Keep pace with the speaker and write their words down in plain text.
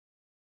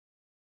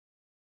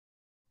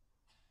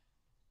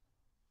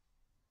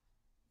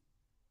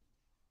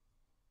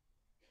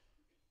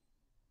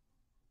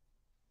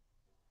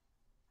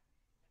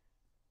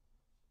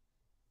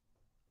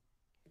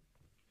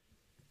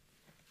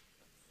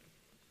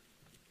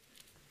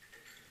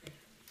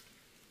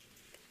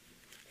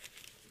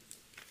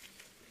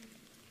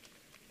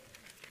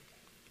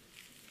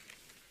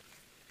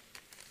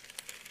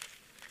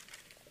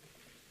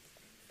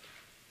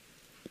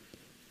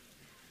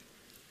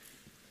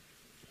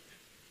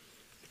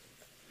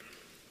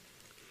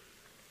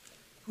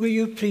Will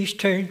you please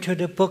turn to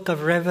the book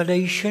of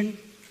Revelation?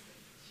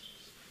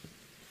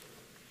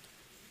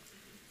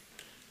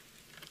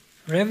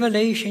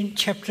 Revelation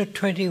chapter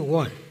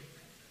 21.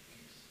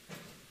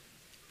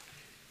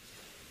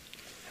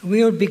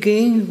 We'll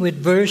begin with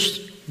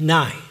verse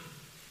 9.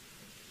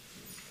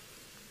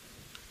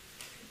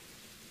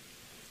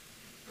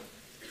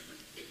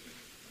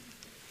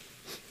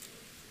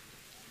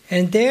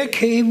 And there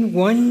came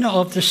one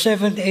of the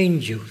seven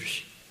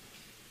angels,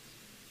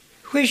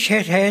 which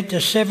had had the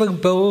seven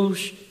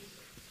bowls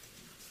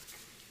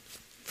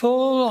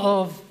full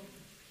of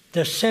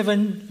the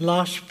seven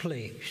last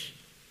plagues,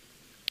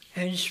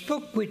 and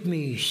spoke with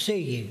me,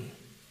 saying,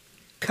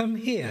 Come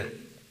here,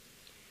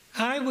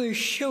 I will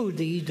show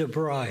thee the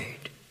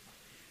bride,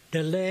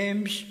 the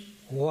Lamb's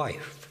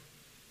wife.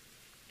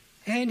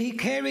 And he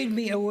carried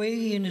me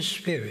away in the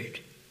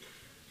spirit,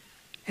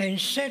 and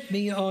set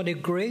me on a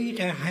great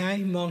and high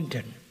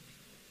mountain,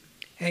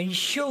 and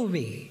showed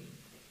me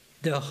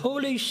the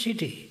holy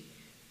city,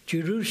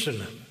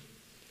 Jerusalem,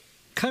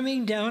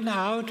 coming down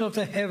out of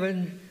the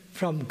heaven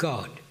from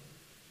God,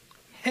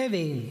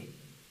 having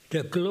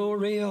the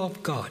glory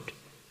of God.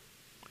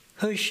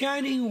 Her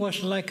shining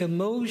was like a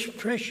most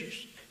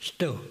precious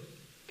stone,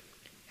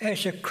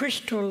 as a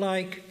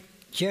crystal-like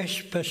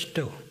jasper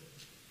stone,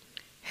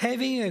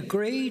 having a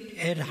great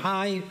and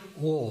high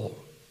wall,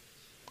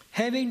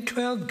 having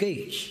 12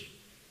 gates,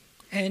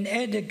 and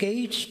at the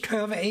gates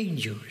 12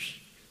 angels,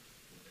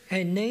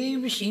 and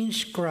names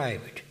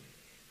inscribed,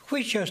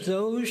 which are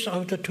those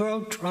of the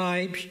 12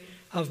 tribes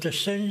of the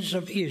sons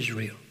of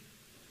Israel.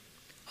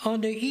 On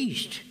the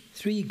east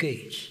 3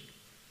 gates,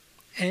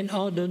 and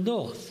on the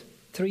north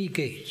 3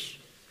 gates,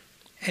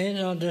 and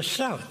on the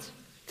south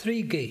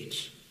 3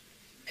 gates,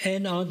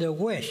 and on the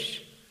west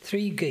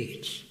 3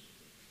 gates.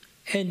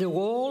 And the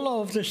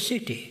wall of the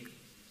city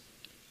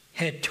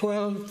had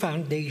 12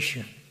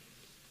 foundations,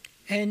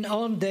 and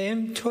on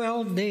them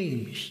 12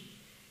 names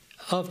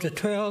of the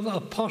 12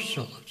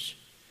 apostles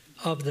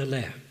of the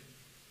Lamb.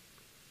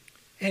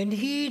 And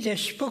he that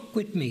spoke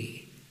with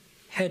me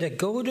had a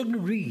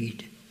golden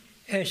reed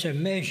as a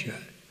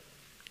measure,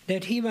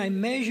 that he might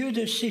measure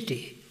the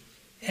city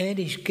and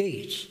its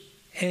gates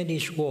and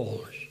its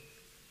walls.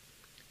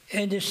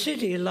 And the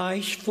city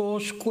lies 4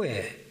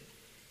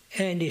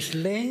 and its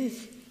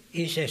length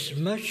is as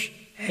much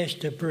as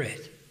the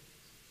breadth.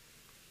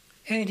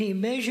 And he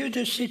measured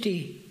the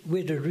city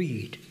with a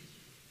reed,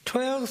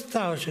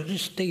 12,000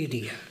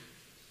 stadia.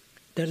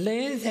 The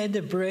length and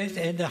the breadth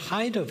and the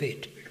height of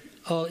it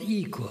are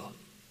equal.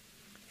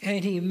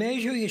 And he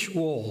measured its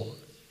wall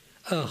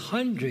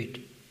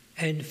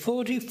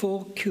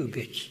 144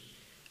 cubits,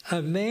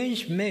 a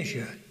man's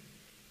measure,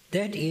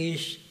 that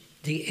is,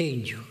 the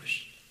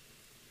angels.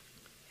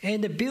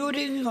 And the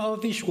building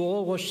of its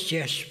wall was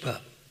jasper,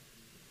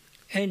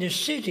 and the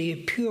city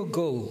pure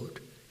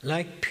gold,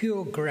 like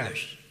pure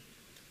glass.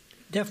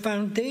 The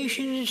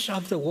foundations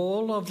of the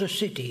wall of the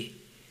city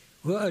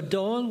were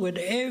adorned with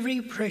every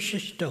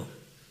precious stone.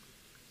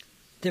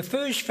 The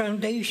first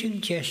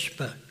foundation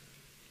jasper,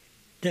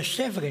 the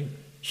second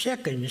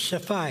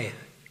sapphire,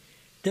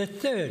 the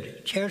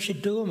third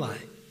chalcedony,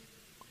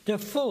 the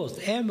fourth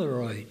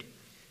emerald,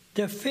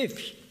 the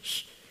fifth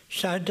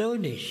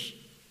sardonyx,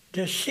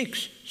 the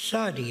sixth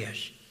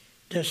sardius,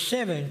 the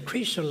seventh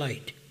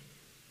chrysolite,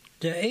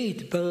 the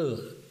eighth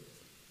beryl,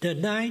 the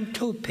ninth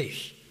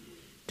topaz,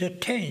 the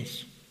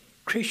 10th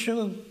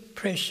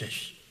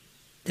chrysoprase,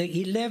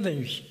 the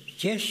 11th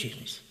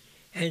jacinth,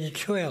 and the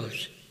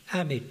 12th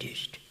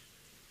amethyst.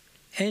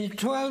 And the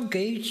 12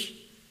 gates,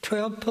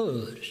 12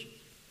 pearls.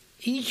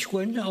 Each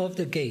one of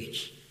the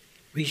gates,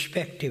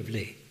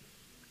 respectively,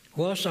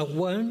 was of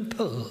 1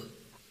 pearl,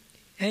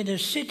 and the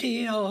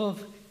street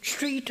of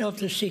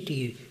the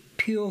city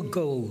pure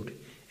gold,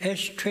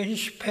 as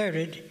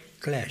transparent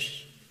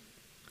glass.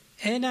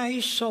 And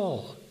I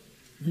saw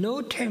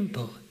no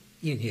temple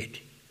in it,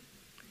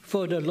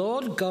 for the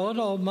Lord God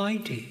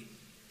Almighty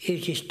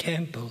is his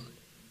temple,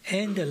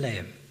 and the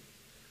Lamb.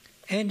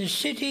 And the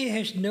city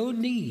has no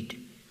need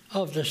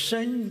of the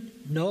sun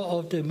nor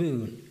of the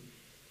moon,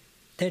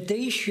 that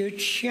they should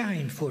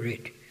shine for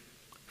it.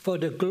 For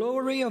the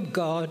glory of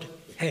God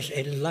has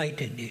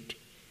enlightened it,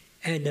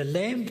 and the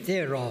lamp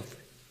thereof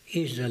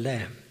is the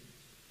Lamb.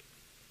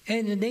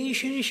 And the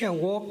nations shall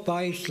walk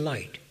by its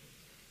light,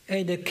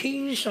 and the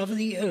kings of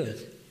the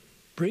earth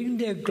bring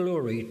their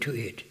glory to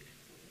it.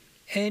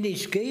 And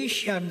its gates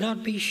shall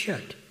not be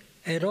shut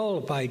at all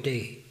by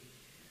day,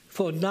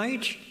 for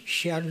night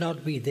shall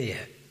not be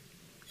there.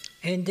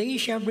 And they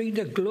shall bring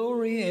the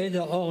glory and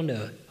the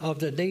honor of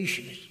the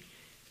nations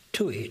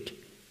to it,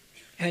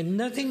 and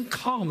nothing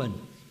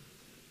common,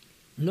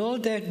 nor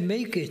that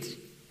maketh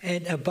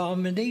an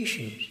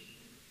abomination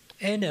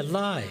and a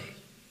lie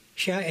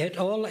shall at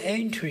all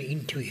enter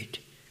into it,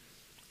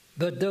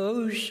 but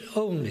those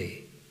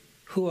only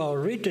who are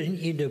written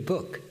in the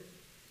book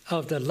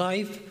of the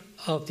life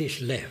of this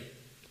Lamb.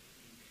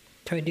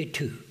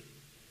 22.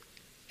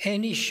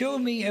 And he showed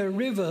me a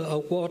river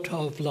of water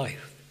of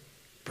life,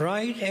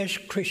 bright as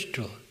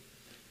crystal,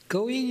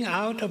 going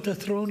out of the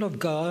throne of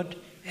God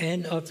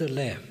and of the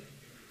Lamb.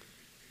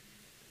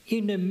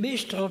 In the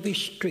midst of his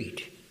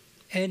street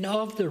and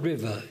of the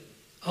river,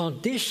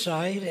 on this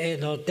side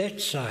and on that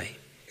side,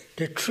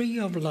 the tree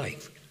of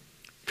life,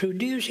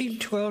 producing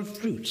 12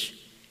 fruits,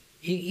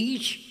 in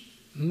each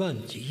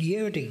month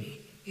yielding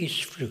its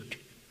fruit,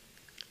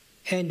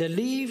 and the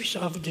leaves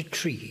of the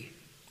tree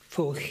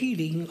for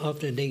healing of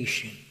the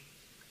nation.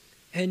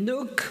 And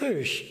no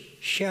curse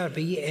shall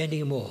be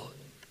any more,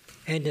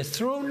 and the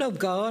throne of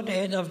God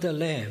and of the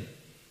Lamb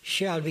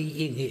shall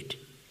be in it,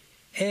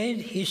 and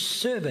his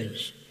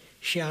servants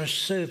shall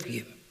serve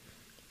him,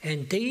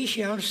 and they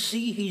shall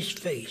see his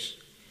face,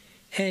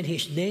 and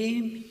his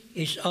name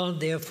is on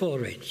their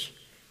foreheads.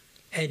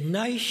 And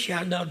night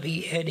shall not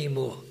be any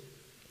more,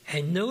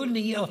 and no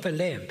need of a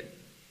lamp,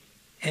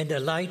 and the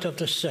light of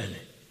the sun,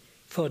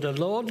 for the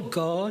Lord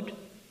God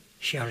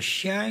shall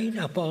shine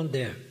upon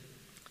them,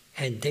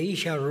 and they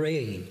shall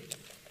reign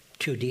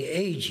to the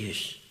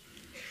ages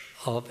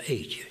of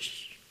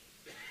ages.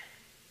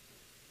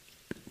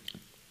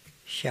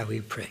 Shall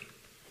we pray?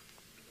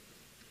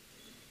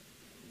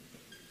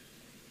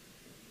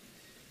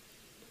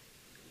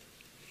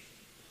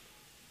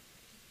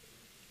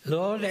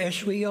 Lord,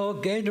 as we are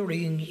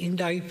gathering in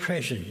thy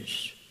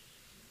presence,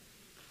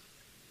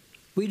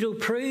 we do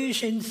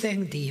praise and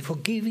thank thee for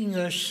giving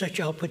us such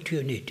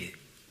opportunity,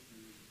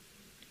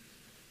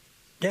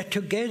 that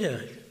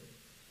together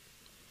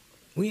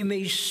we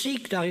may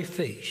seek thy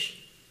face,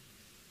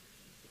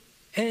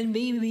 and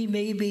we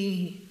may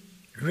be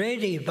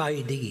ready by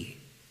thee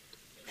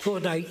for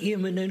thy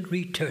imminent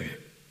return.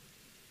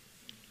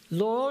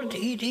 Lord,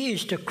 it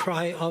is the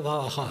cry of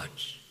our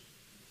hearts.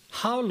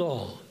 How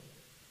long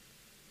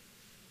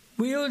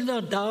will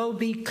not thou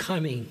be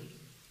coming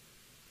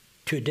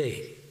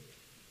today?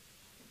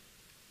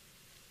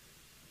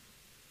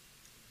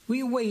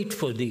 We wait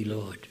for thee,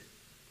 Lord.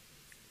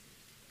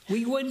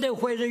 We wonder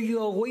whether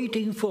you are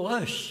waiting for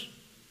us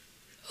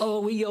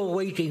or we are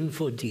waiting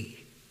for thee.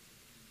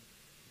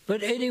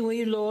 But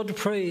anyway, Lord,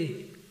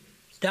 pray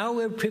thou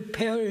wilt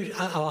prepare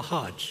our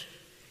hearts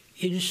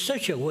in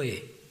such a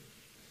way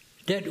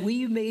that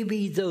we may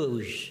be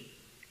those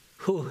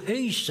who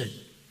hasten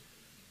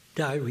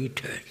thy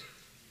return.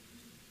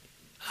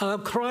 Our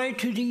cry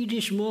to thee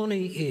this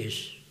morning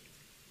is,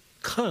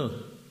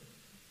 come,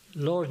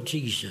 Lord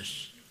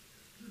Jesus,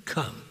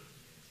 come.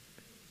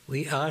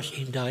 We ask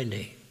in thy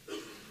name.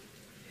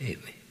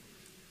 Amen.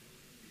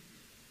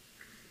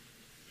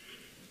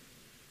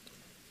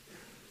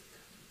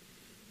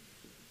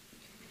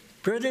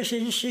 Brothers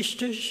and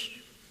sisters,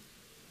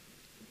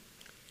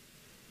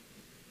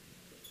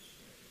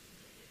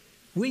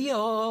 we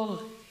are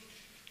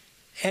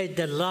at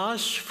the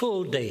last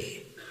full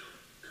day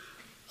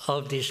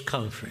of this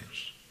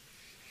conference.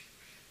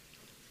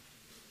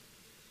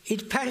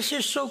 It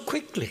passes so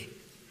quickly.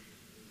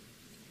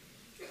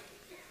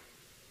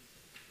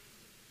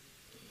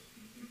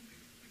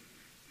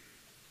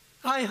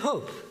 I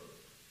hope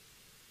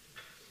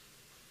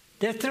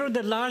that through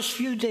the last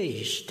few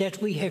days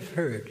that we have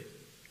heard,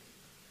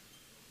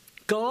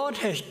 God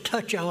has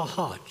touched our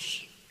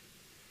hearts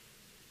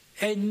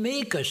and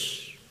make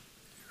us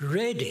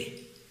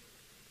ready,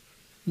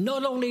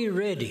 not only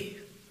ready,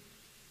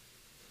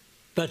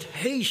 but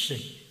hasten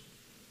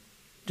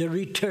the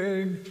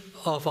return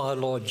of our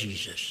Lord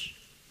Jesus.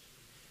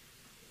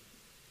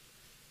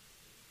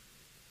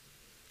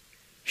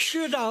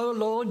 Should our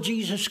Lord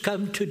Jesus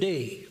come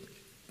today,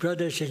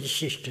 brothers and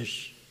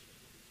sisters,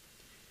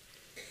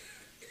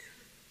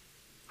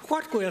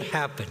 what will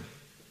happen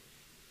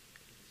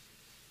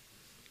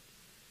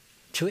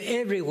to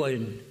every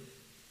one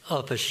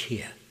of us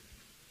here?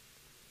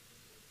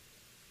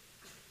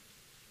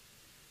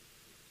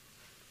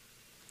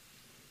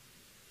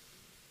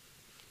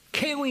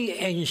 Can we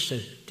answer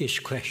this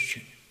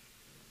question?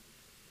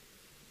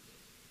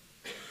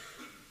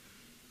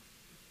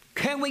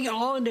 Can we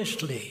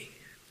honestly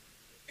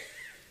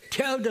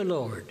tell the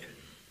Lord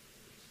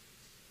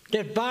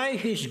that by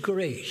his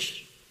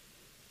grace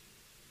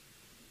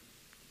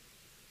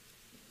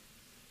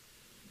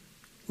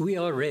we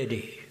are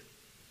ready?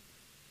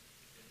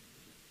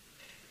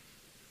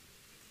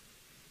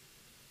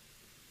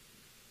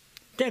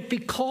 That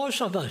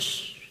because of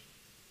us,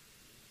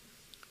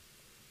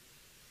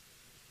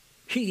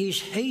 he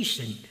is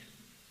hastened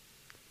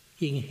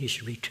in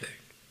his return.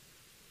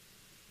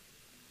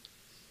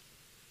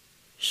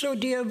 So,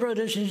 dear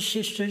brothers and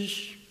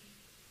sisters,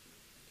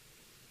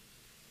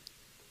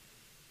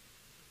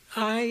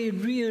 I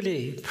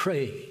really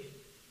pray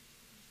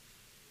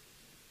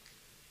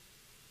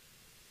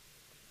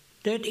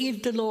that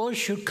if the Lord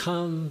should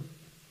come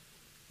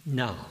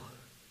now,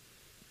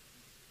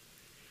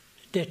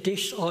 that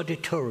this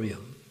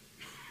auditorium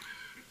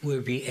will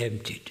be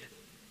emptied.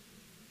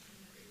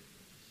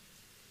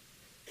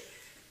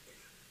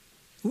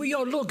 We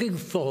are looking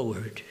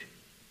forward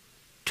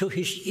to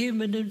his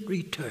imminent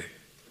return.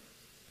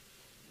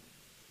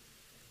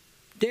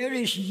 There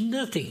is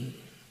nothing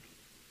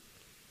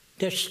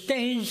that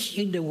stands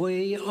in the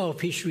way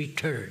of his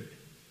return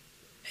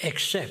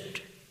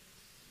except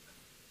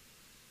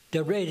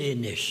the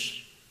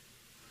readiness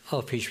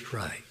of his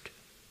bride.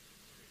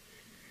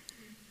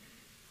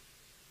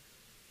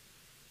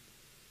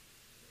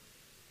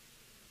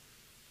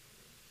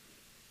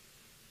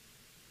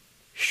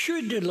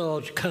 Should the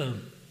Lord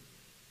come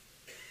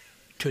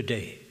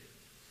today,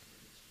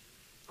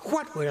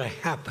 what will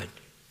happen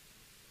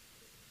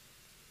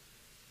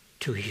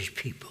to his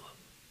people?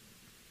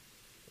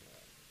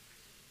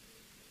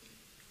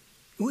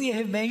 We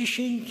have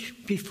mentioned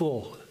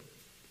before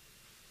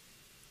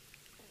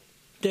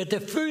that the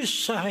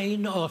first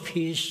sign of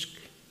his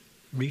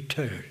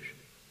return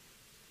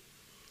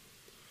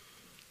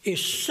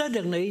is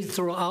suddenly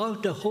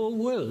throughout the whole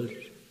world.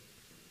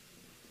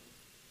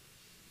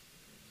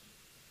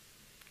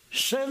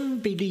 Some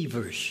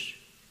believers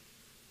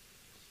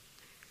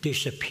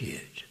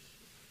disappeared.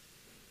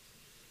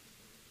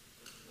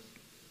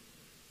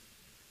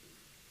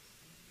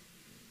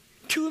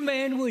 Two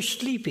men were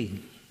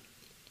sleeping.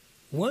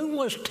 One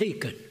was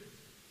taken,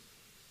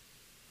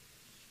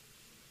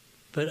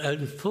 but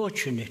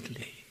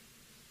unfortunately,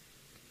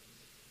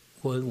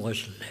 one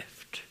was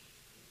left.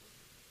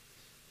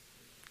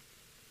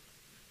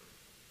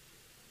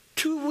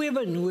 Two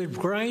women were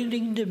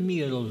grinding the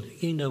meal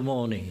in the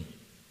morning.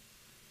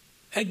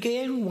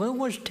 Again, one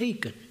was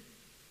taken,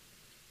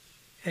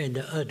 and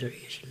the other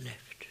is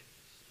left.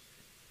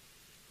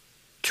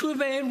 Two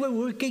men were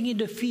working in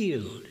the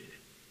field.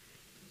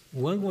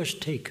 One was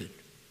taken.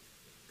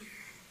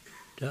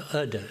 The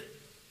other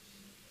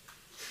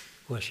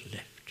was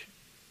left.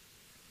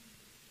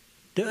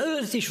 The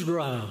earth is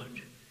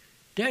round.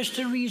 That's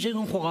the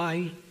reason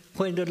why,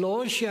 when the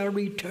Lord shall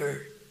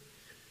return,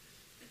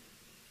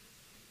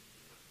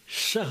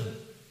 some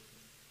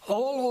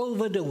all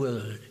over the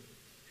world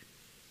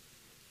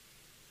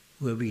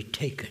will be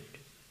taken.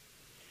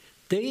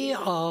 They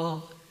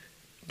are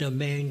the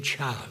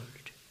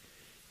man-child,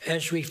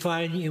 as we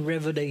find in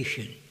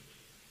Revelation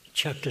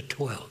chapter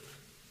 12.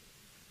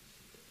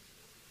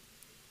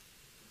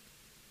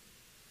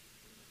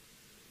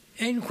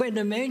 And when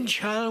the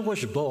man-child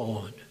was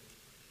born,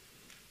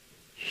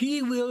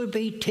 he will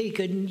be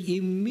taken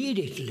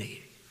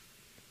immediately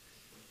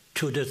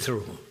to the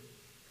throne.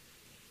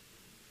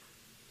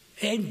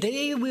 And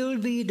they will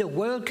be the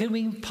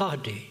welcoming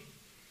party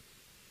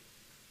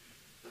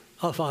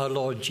of our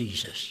Lord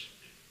Jesus.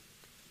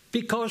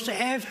 Because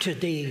after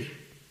they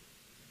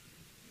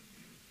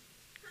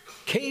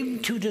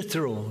came to the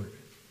throne,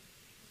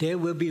 there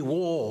will be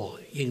war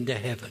in the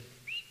heavens.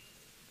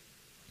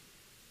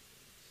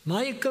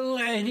 Michael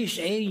and his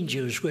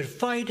angels will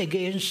fight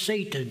against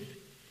Satan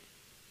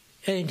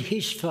and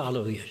his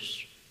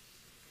followers.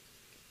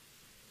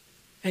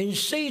 And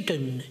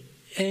Satan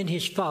and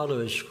his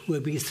followers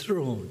will be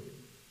thrown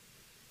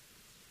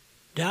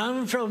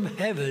down from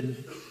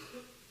heaven,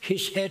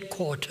 his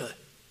headquarters,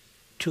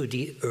 to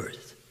the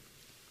earth.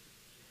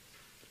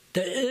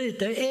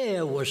 The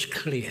air was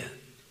clear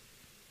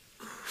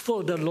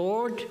for the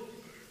Lord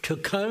to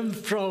come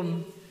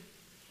from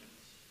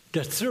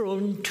the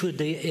throne to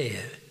the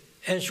air.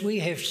 As we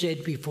have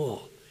said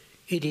before,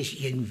 it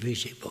is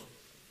invisible.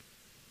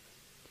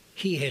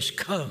 He has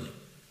come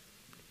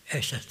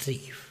as a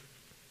thief,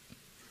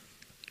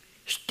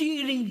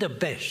 stealing the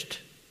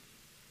best.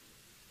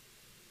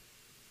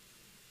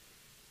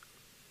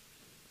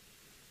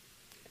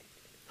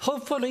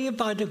 Hopefully,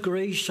 by the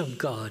grace of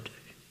God,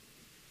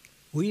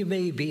 we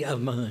may be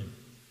among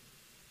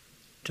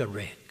the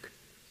wreck.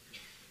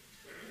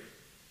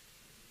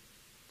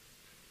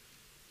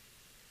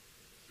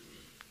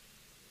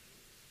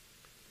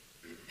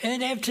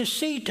 And after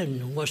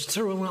Satan was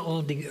thrown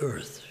on the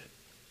earth,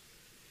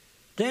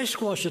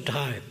 this was the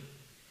time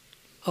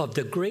of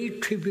the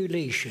great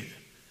tribulation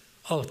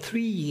of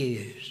 3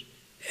 years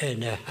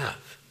and a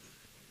half.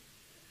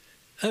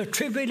 A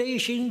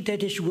tribulation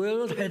that this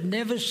world had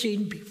never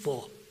seen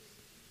before.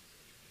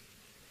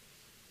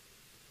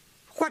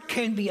 What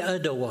can be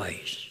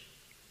otherwise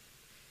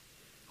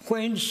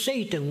when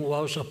Satan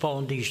was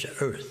upon this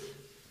earth?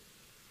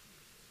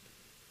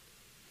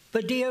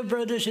 But dear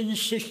brothers and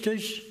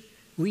sisters,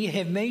 we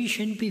have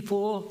mentioned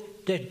before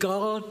that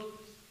God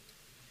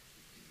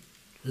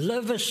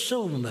loves us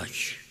so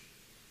much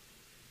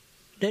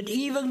that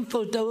even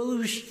for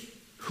those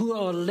who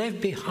are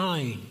left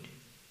behind,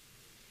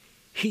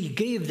 he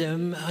gave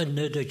them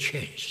another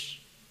chance.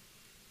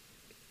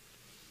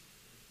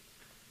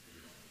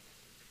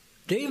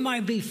 They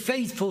might be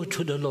faithful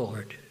to the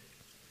Lord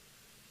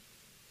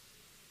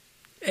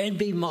and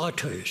be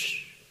martyrs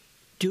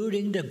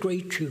during the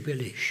Great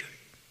Tribulation.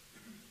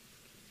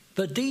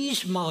 But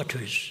these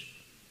martyrs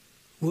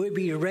will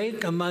be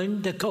ranked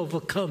among the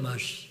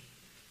overcomers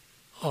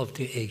of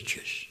the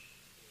ages.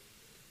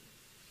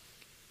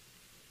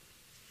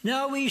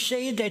 Now we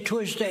say that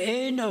towards the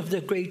end of the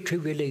Great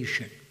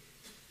Tribulation,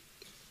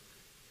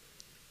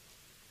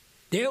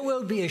 there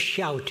will be a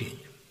shouting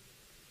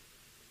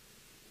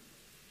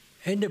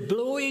and the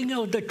blowing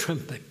of the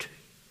trumpet,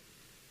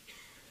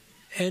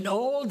 and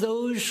all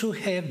those who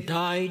have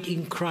died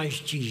in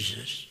Christ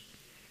Jesus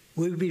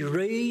will be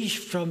raised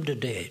from the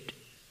dead.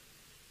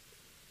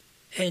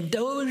 And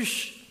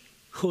those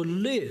who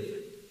live,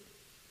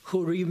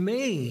 who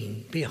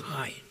remain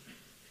behind,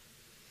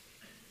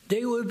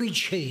 they will be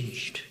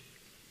changed,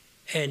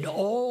 and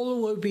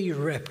all will be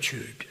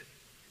raptured,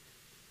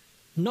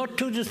 not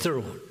to the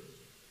throne,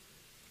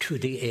 to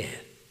the air.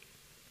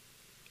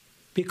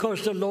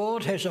 Because the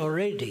Lord has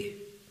already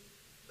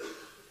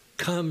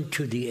come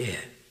to the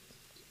air.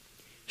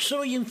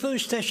 So in 1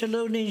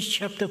 Thessalonians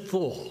chapter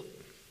 4,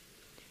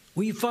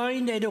 we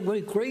find that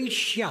with a great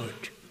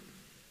shout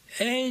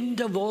and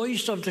the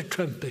voice of the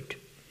trumpet,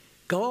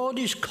 God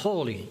is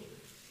calling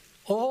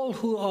all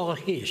who are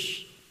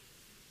his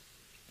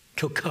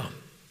to come.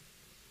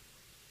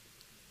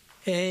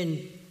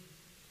 And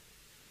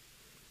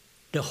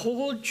the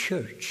whole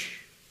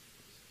church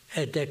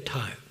at that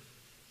time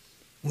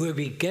will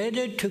be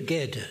gathered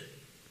together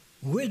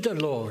with the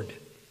Lord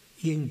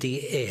in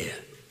the air.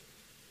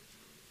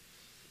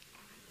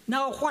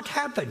 Now, what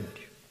happened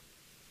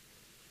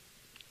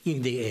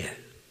in the air?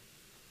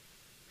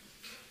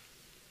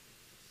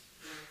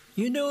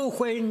 You know,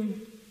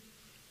 when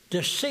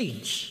the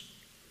saints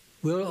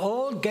will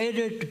all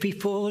gather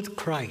before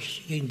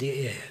Christ in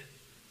the air,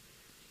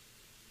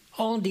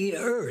 on the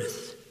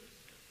earth,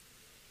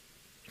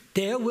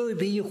 there will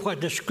be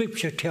what the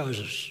scripture tells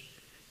us,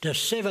 the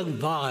 7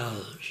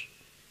 vials,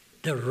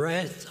 the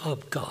wrath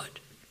of God.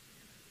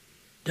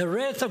 The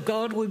wrath of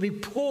God will be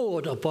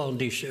poured upon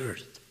this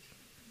earth.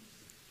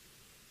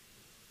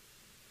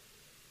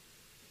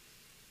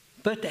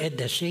 But at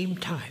the same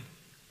time,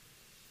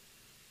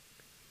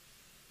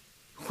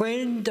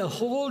 when the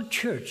whole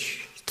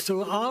church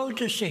throughout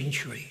the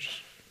centuries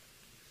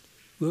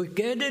will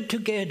gather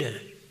together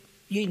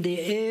in the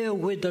air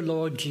with the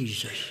Lord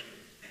Jesus,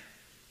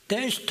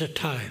 that's the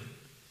time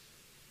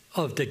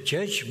of the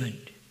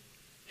judgment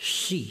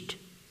seat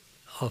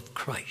of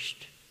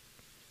Christ.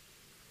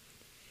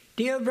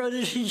 Dear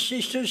brothers and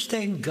sisters,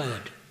 thank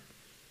God.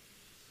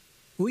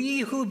 We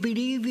who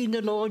believe in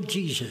the Lord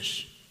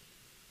Jesus,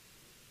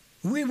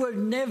 we will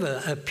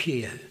never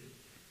appear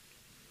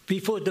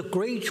before the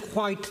great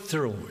white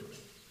throne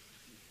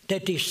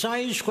that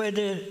decides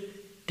whether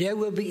there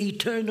will be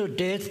eternal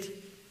death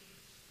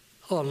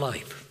or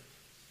life.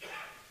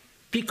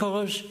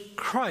 Because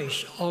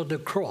Christ on the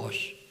cross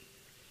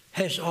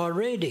has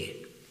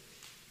already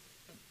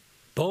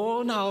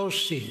borne our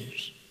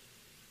sins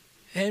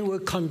and were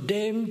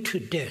condemned to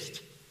death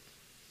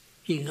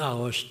in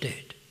our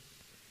stead.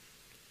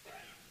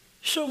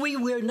 So we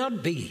will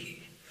not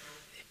be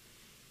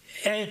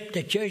at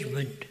the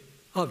judgment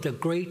of the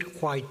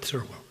great white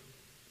throne.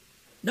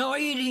 Now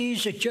it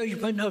is a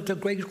judgment of the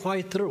great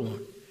white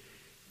throne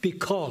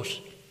because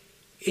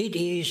it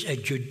is a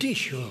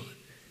judicial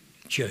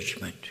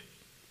judgment.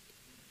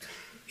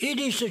 It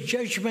is a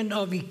judgment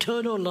of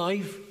eternal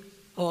life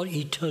or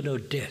eternal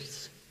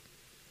death.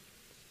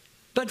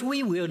 But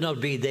we will not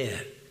be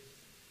there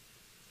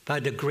by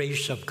the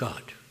grace of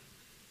God.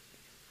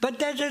 But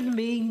that doesn't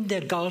mean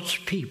that God's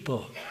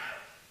people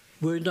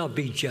will not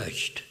be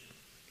judged.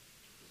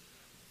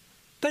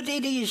 But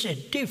it is a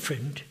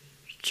different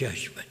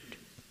judgment.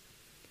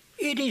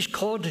 It is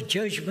called the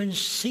judgment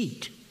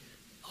seat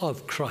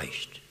of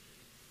Christ,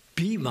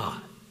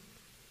 Bema.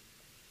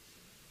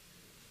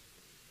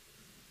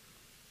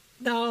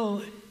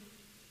 Now,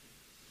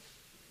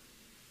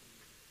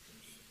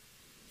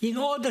 in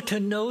order to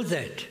know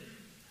that,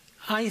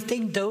 I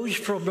think those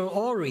from the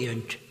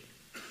Orient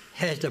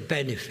has the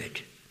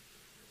benefit,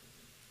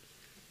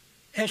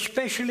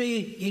 especially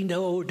in the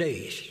old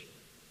days.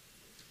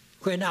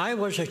 When I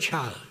was a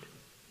child,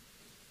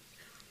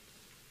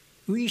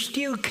 we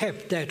still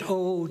kept that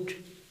old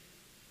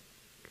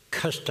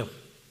custom.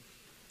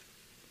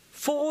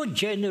 4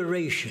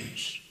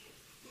 generations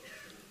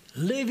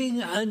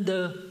living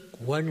under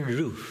one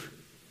roof.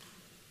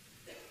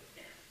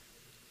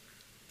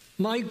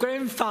 My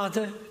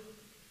grandfather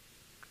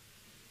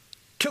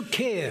took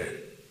care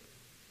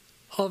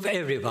of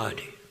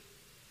everybody.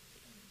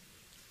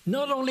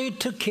 Not only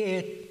took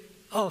care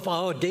of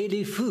our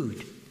daily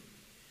food,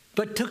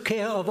 but took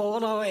care of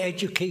all our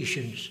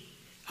educations,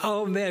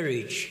 our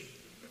marriage.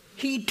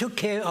 He took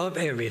care of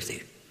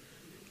everything.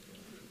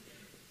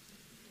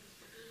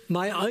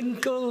 My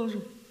uncles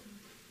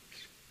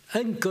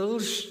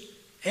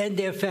and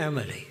their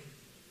family,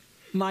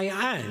 my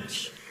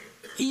aunts,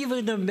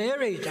 even the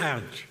married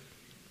aunt,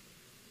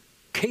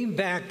 came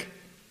back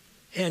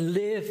and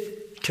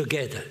lived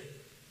together.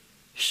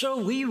 So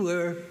we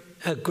were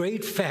a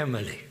great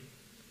family.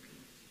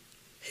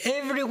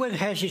 Everyone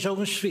has his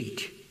own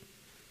suite.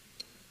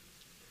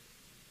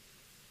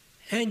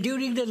 And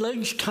during the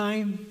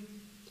lunchtime,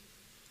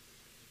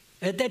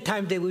 at that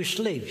time they were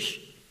slaves.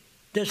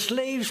 The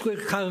slaves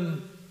would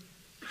come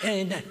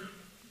and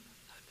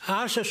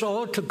ask us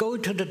all to go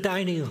to the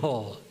dining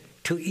hall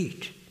to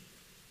eat.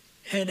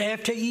 And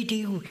after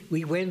eating,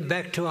 we went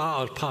back to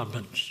our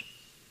apartments.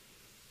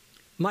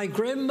 My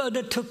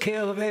grandmother took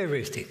care of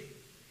everything.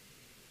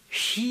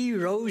 She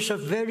rose up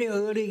very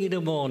early in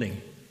the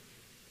morning.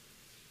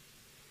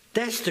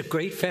 That's the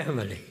great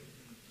family.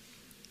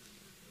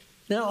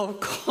 Now, of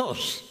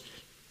course,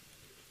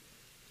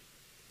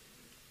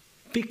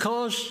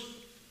 because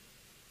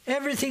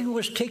everything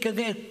was taken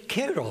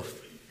care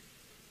of.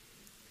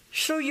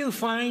 So you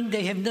find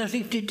they have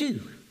nothing to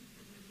do.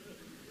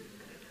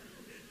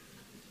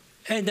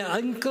 And the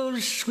uncle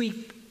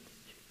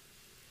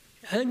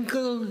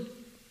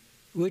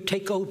will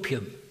take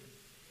opium,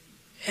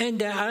 and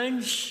the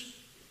aunts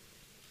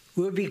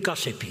will be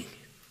gossiping.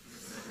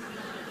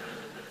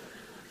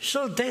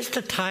 So that's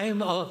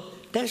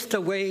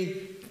the way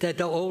that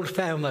the old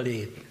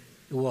family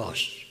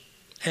was.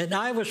 And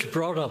I was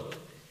brought up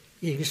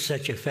in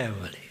such a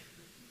family.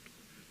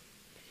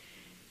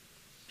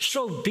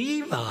 So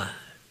Bema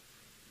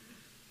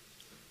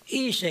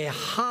is a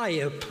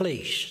higher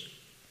place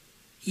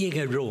in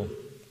a room.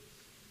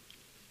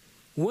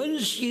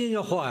 Once in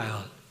a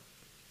while,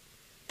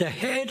 the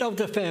head of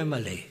the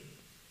family,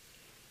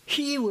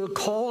 he will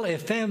call a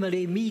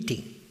family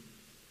meeting.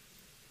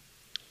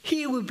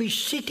 He will be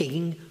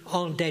sitting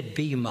on that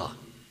bema.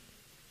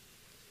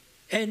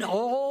 And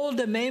all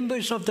the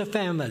members of the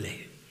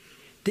family,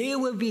 they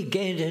will be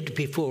gathered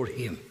before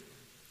him,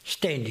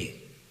 standing.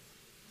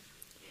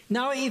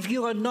 Now, if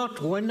you are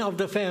not one of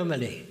the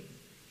family,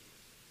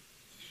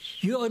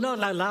 you are not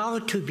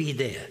allowed to be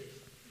there.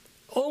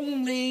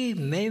 Only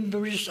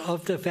members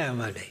of the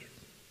family.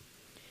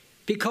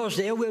 Because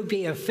there will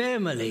be a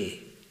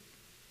family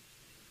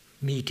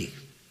meeting.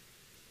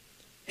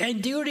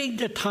 And during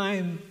the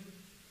time,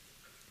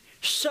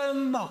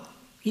 some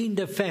in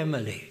the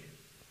family,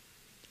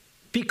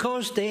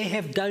 because they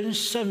have done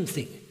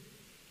something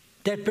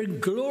that brings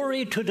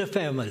glory to the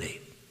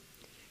family,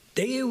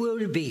 they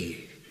will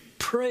be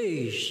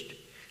praised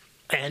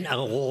and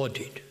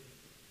awarded.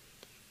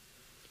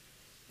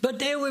 But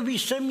there will be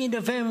some in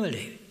the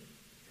family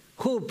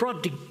who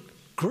brought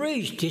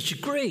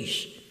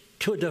disgrace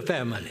to the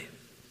family.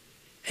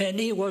 And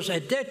it was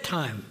at that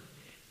time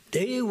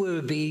they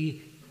will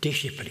be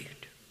disciplined.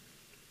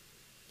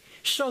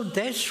 So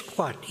that's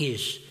what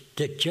is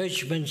the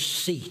judgment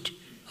seat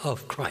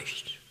of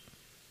Christ.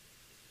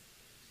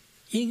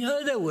 In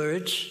other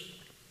words,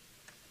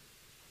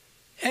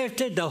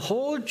 after the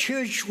whole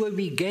church will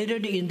be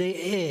gathered in the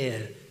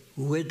air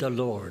with the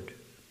Lord,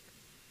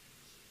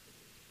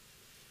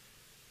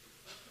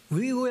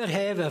 we will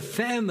have a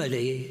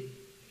family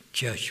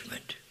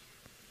judgment.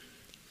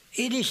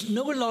 It is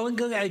no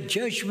longer a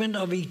judgment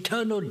of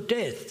eternal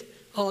death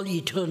or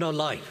eternal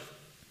life.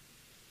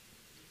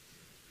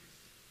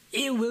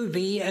 It will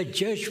be a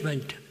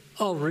judgment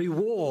of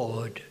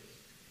reward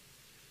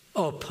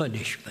or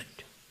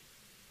punishment.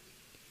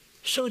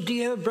 So,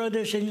 dear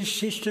brothers and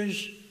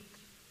sisters,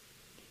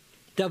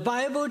 the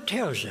Bible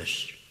tells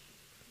us,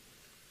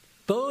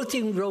 both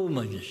in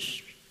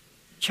Romans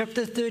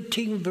chapter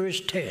 13,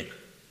 verse 10,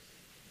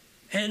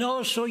 and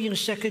also in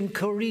 2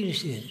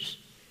 Corinthians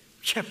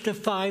chapter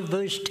 5,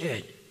 verse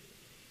 10,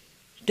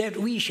 that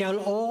we shall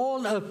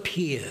all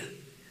appear,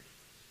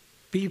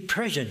 be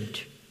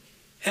present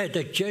at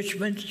the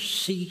judgment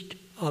seat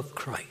of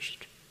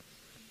Christ.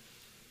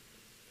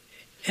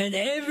 And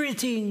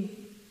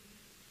everything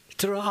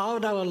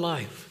throughout our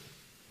life,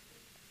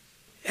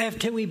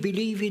 after we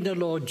believe in the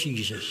Lord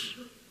Jesus,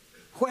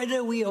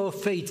 whether we are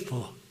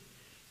faithful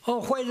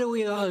or whether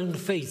we are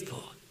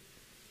unfaithful,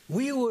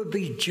 we will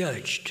be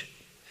judged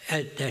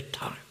at that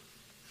time.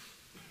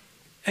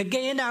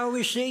 Again, I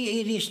will say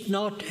it is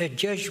not a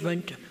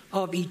judgment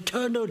of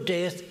eternal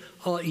death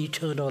or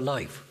eternal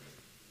life.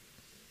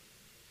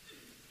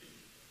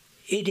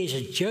 It is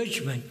a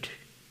judgment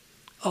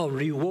of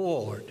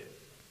reward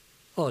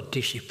or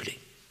discipline.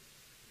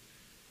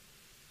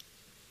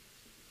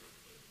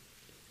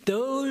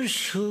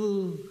 Those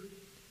who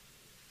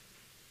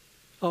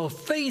are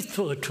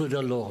faithful to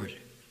the Lord,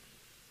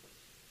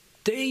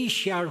 they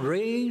shall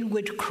reign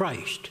with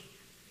Christ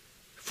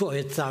for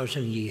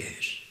 1,000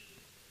 years.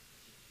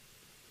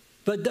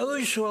 But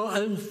those who are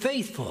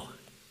unfaithful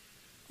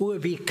will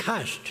be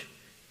cast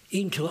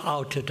into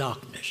outer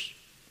darkness.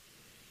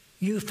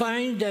 You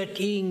find that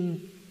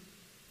in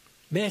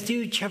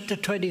Matthew chapter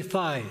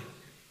 25,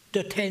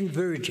 the 10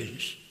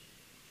 virgins,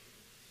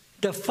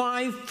 the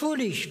 5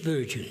 foolish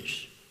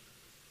virgins,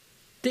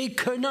 they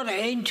could not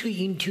enter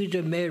into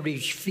the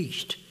marriage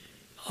feast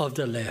of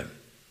the Lamb.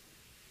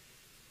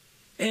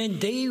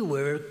 And they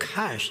were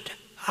cast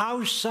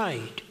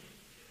outside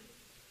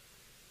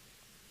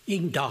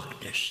in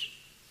darkness.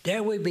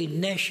 There will be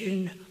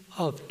gnashing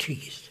of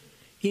teeth.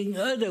 In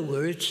other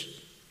words,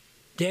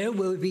 there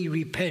will be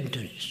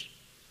repentance.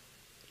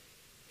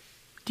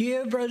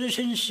 Dear brothers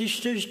and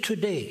sisters,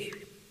 today,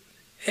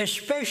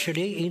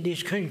 especially in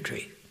this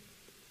country,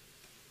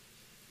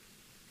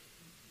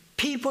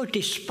 people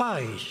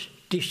despise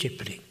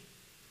discipline.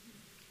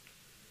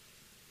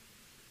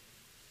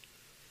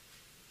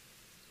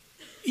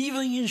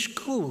 Even in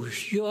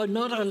schools, you are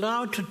not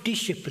allowed to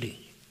discipline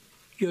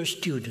your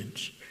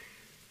students.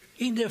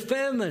 In the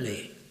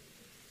family,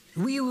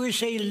 we will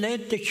say,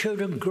 let the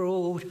children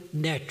grow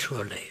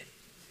naturally.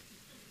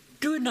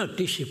 Do not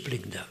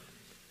discipline them.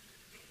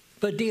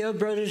 But dear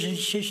brothers and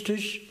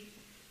sisters,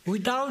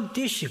 without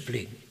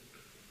discipline,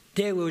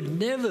 there will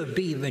never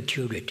be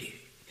maturity.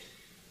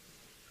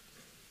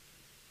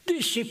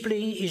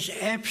 discipline is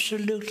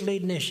absolutely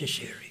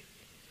necessary.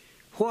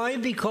 Why?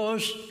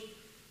 Because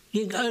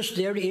in us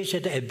there is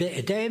an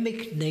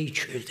Adamic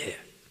nature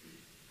there.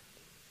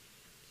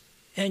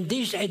 And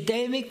this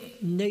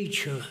Adamic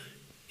nature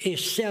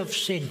is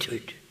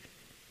self-centered.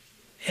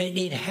 And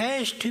it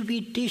has to be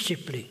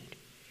disciplined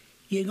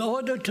in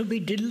order to be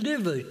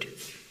delivered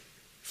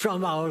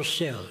from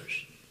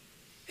ourselves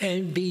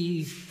and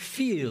be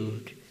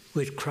filled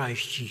with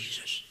Christ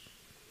Jesus.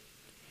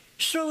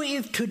 So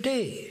if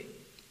today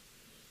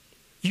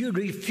you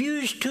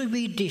refuse to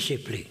be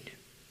disciplined,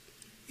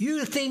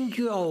 you think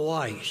you are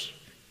wise,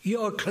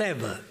 you are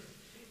clever,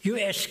 you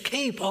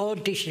escape all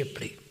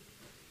discipline,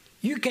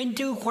 you can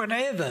do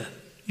whatever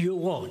you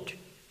want,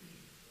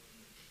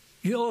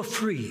 you're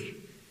free.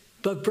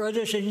 But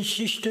brothers and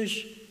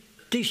sisters,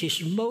 this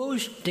is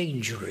most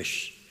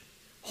dangerous.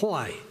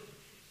 Why?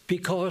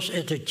 Because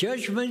at the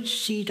judgment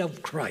seat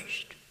of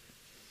Christ,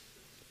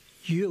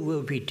 you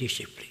will be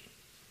disciplined.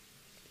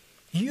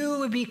 You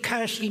will be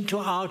cast into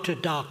outer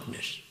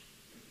darkness,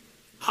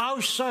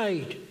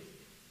 outside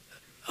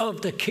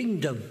of the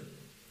kingdom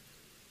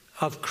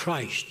of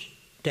Christ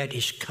that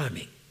is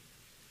coming.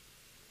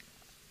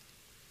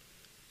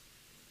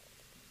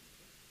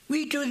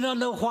 We do not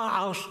know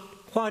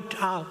what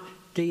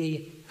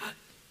the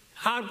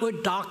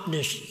outward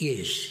darkness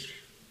is.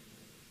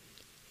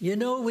 You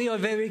know, we are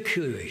very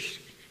curious.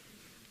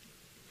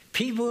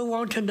 People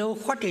want to know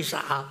what is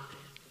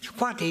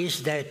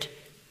that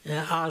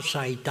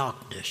outside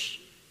darkness.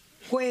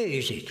 Where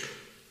is it?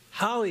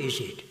 How is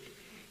it?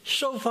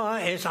 So far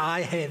as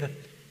I have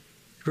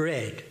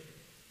read,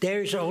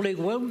 there is only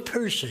one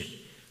person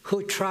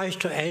who tries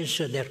to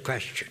answer that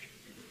question,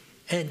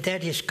 and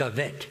that is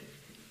Gavet.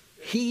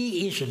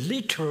 He is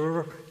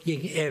literal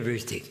in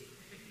everything.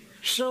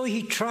 So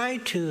he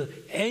tried to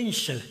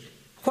answer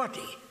what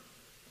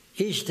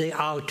is the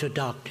outer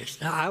darkness.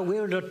 Now, I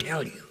will not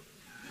tell you.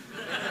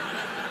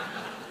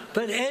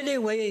 But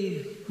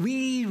anyway,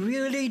 we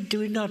really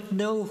do not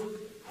know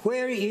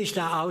where is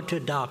the outer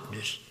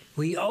darkness.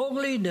 We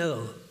only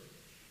know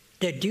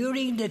that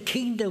during the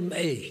kingdom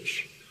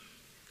age,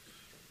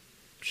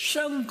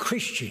 some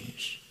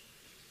Christians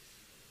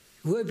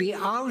will be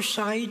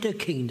outside the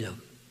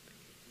kingdom,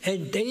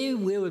 and they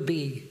will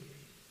be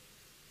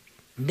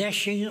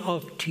gnashing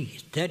of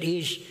teeth, that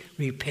is,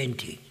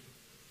 repenting.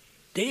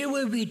 They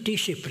will be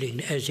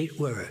disciplined, as it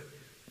were,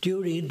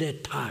 during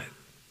that time.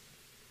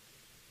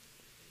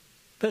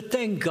 But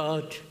thank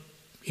God,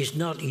 it's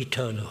not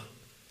eternal.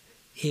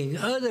 In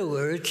other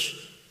words,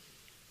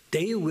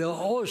 they will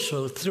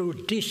also,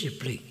 through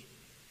discipline,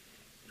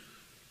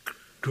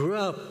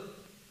 grow up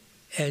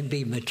and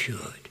be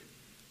matured.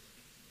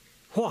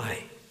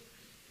 Why?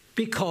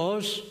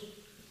 Because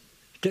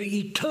the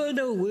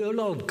eternal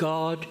will of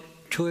God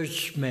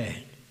towards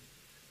man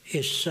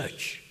is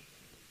such.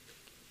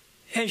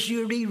 As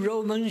you read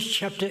Romans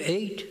chapter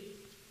 8,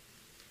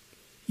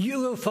 you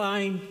will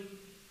find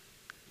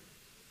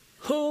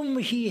whom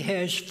he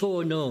has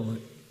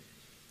foreknown,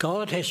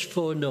 God has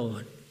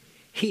foreknown,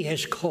 he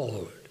has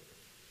called.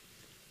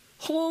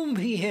 Whom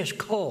he has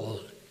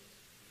called,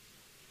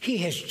 he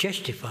has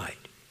justified.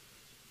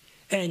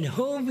 And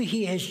whom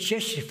he has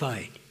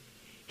justified,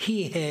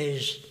 he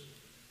has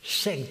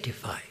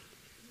sanctified.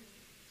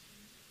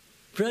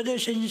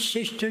 Brothers and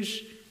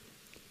sisters,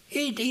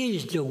 it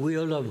is the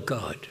will of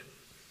God.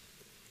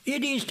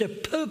 It is the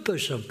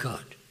purpose of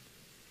God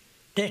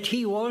that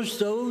he wants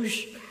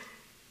those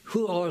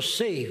who are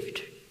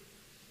saved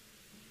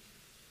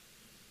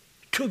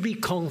to be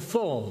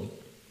conformed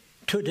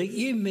to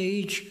the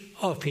image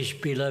of his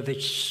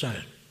beloved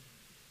Son.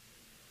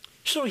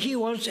 So he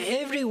wants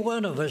every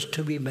one of us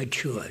to be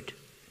matured.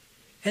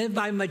 And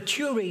by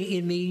maturing,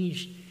 it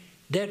means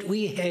that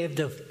we have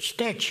the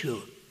stature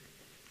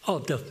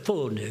of the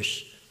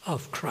fullness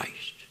of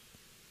Christ.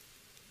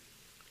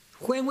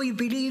 When we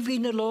believe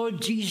in the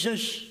Lord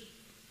Jesus,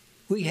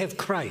 we have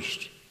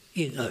Christ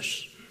in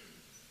us.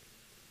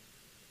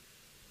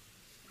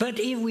 But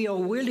if we are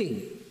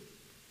willing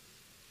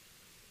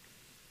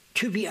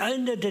to be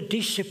under the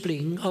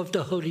discipline of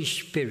the Holy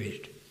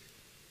Spirit,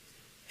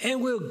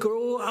 and will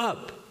grow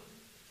up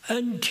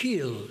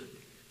until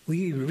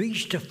we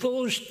reach the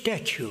full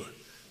stature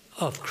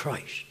of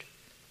Christ.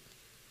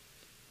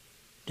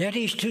 That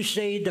is to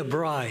say, the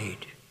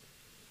bride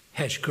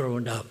has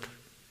grown up.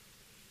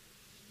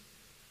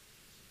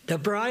 The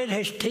bride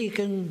has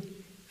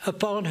taken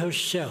upon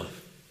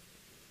herself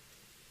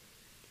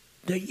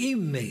the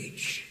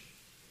image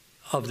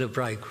of the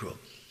bridegroom.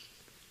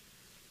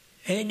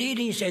 And it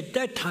is at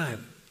that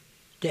time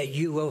that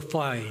you will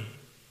find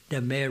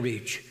the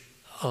marriage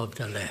of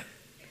the Lamb.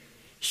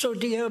 So,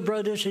 dear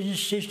brothers and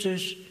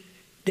sisters,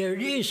 there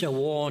is a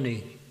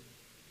warning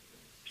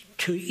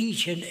to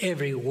each and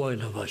every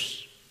one of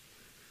us.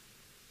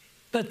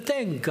 But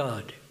thank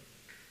God,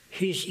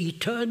 his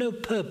eternal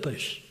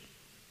purpose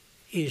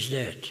is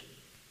that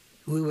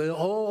we will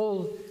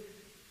all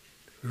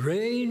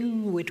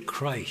reign with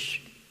Christ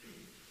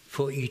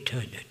for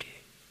eternity.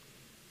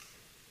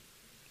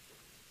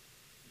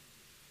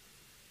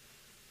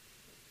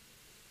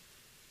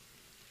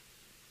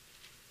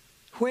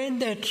 when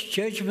that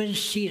judgment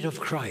seat of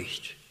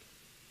Christ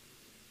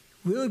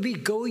will be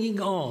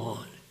going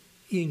on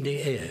in the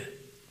air,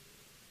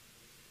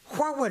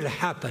 what will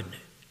happen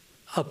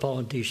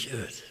upon this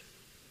earth?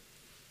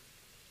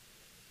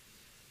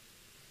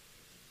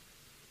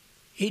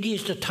 It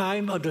is the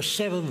time of the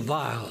 7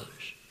 vials.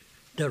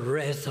 The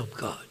wrath of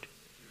God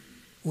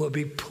will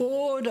be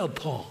poured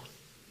upon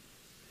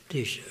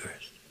this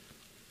earth.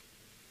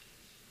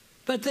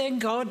 But then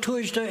God,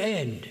 towards the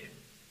end,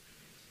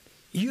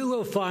 you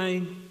will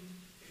find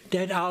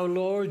that our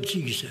Lord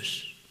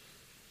Jesus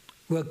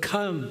will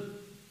come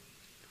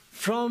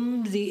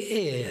from the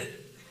air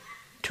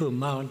to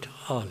Mount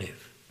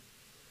Olive.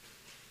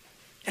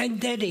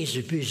 And that is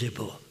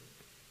visible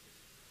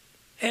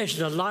as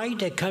the light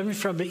that comes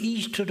from the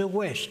east to the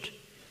west,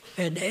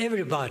 and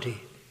everybody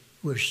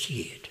will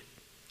see it.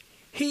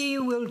 He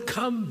will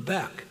come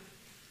back.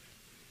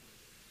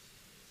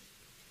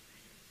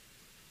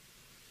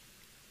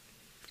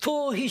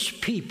 For his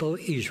people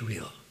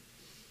Israel.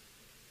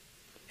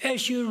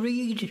 As you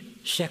read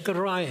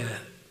Zechariah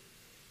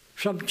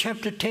from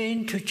chapter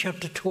 10 to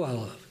chapter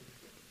 12,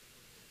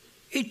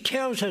 it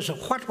tells us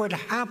what would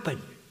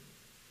happen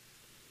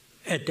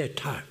at that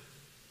time.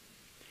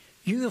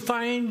 You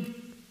find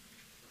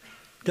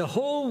the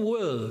whole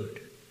world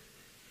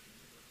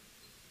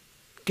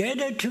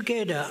gathered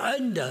together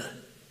under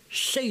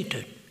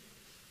Satan,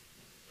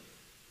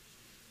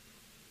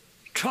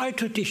 try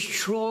to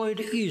destroy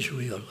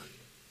Israel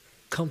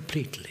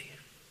completely.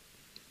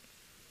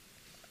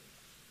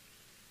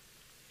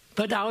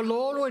 But our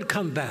Lord will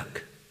come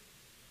back,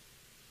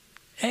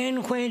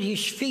 and when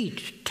his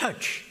feet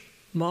touch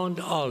Mount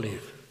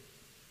Olive,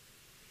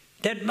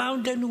 that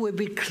mountain will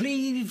be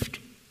cleaved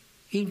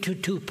into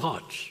 2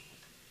 parts.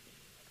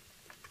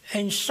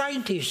 And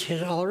scientists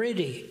have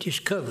already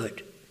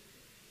discovered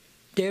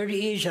there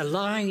is a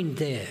line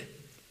there.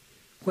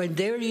 When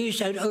there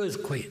is an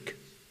earthquake,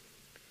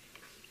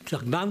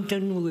 the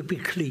mountain will be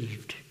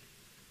cleaved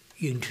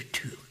into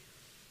 2.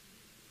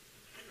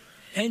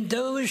 And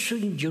those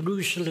in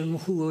Jerusalem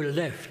who were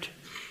left,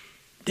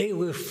 they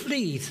will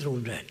flee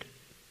through that.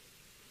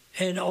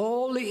 And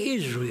all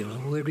Israel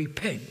will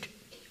repent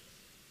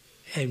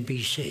and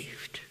be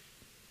saved.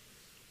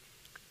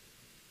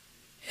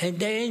 And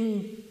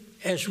then,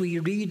 as we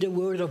read the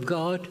Word of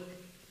God,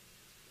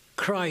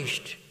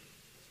 Christ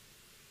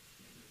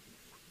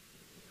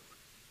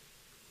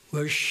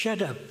will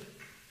shut up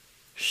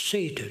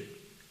Satan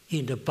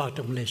in the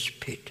bottomless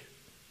pit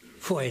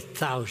for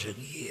 1,000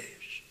 years.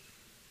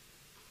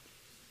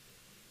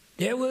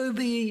 There will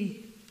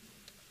be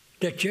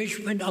the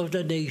judgment of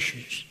the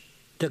nations,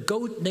 the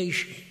goat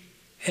nation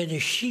and the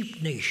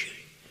sheep nation,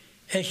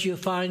 as you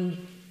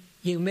find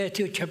in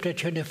Matthew chapter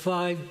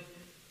 25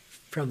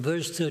 from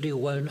verse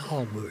 31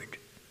 onward.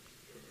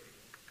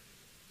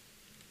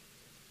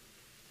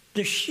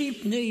 The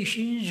sheep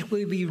nations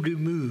will be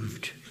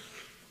removed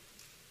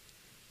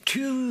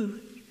to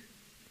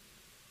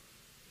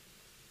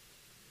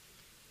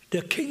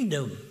the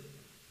kingdom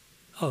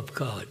of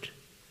God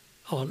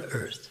on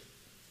earth.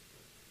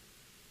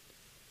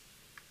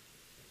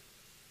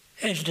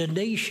 As the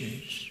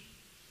nations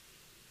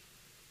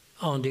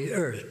on the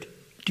earth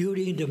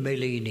during the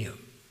millennium.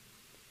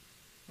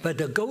 But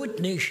the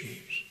goat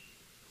nations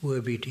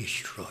will be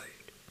destroyed.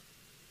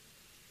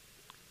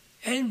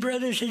 And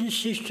brothers and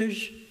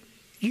sisters,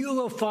 you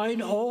will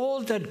find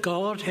all that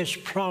God has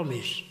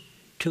promised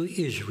to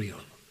Israel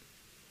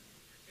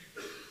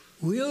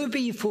will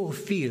be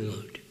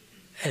fulfilled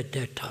at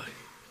that time.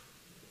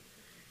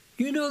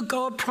 You know,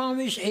 God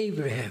promised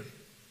Abraham,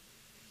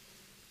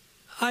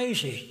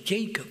 Isaac,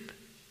 Jacob.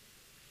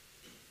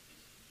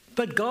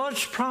 But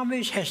God's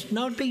promise has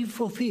not been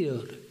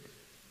fulfilled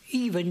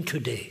even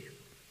today.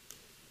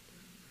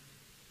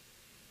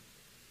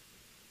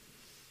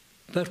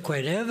 But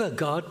whenever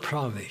God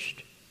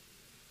promised,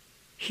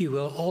 he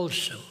will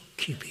also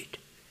keep it.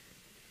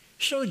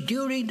 So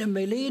during the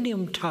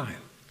millennium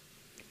time,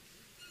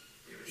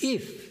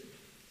 if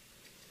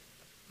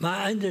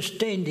my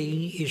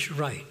understanding is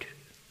right,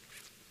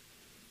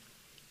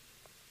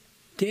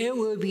 there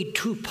will be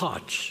 2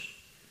 parts,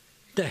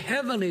 the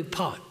heavenly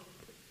part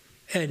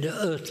and the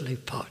earthly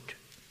part.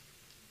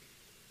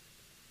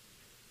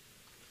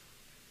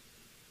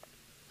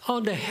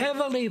 On the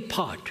heavenly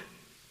part,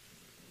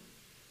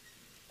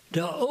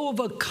 the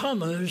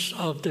overcomers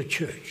of the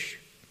church,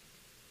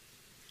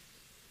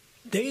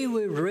 they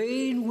will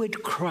reign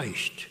with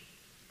Christ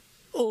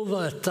over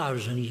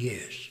 1,000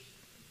 years.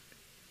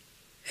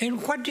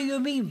 And what do you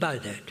mean by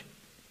that?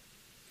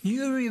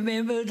 You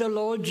remember the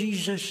Lord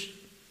Jesus,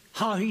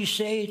 how he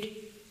said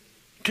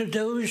to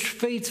those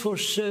faithful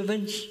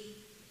servants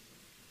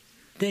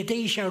that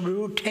they shall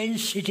rule 10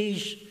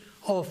 cities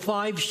or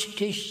 5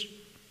 cities.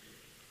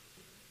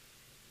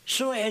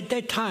 So at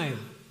that time,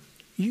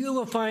 you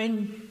will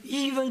find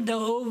even the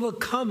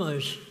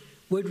overcomers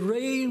would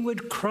reign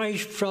with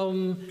Christ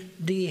from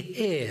the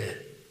air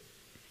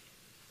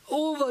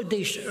over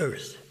this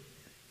earth.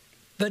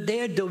 But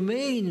their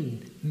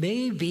domain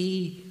may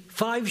be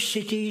 5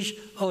 cities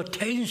or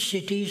 10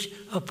 cities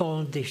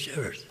upon this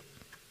earth.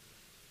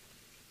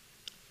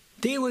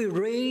 They will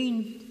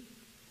reign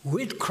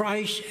with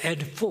Christ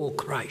and for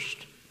Christ.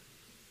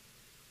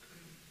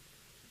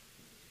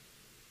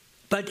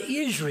 But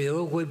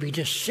Israel will be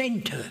the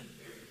center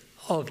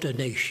of the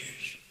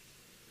nations.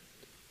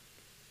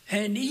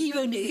 And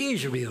even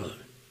Israel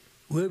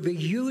will be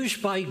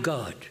used by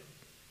God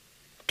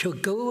to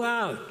go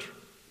out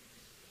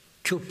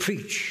to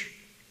preach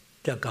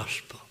the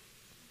gospel.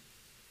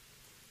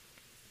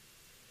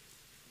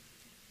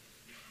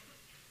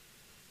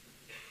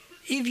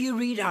 If you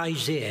read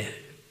Isaiah,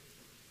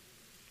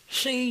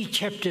 say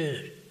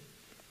chapter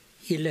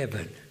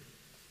 11,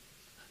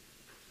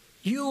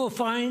 you will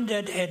find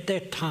that at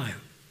that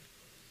time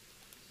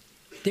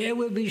there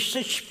will be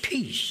such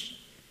peace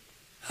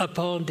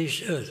upon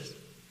this earth.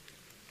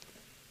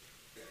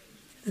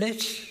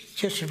 Let's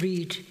just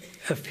read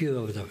a few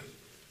of them.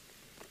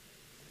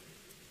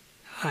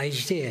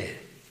 Isaiah.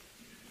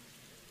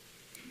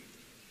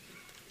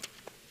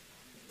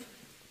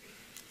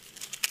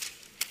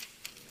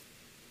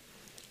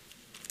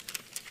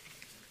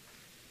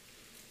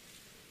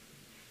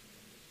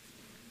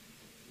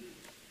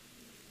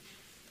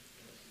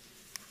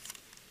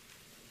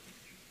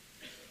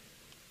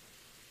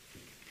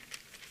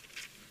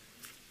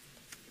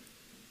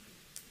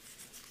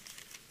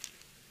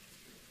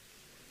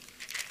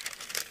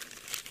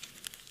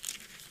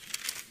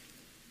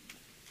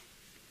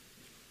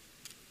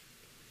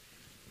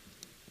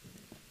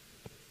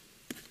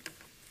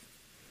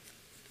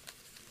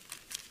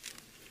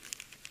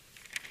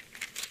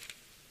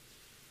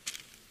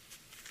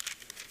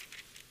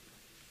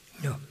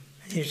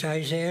 Is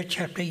Isaiah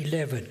chapter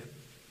 11,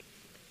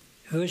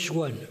 verse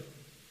 1.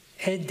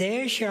 And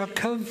there shall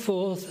come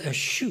forth a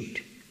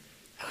shoot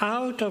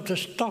out of the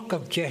stock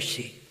of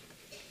Jesse,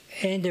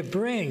 and a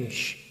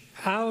branch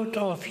out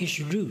of his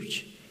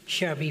roots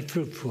shall be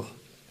fruitful.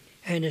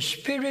 And the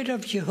Spirit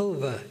of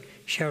Jehovah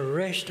shall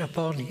rest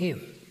upon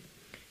him,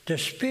 the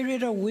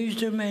Spirit of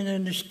wisdom and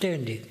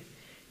understanding,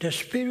 the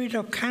Spirit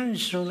of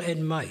counsel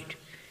and might,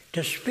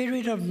 the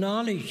Spirit of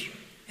knowledge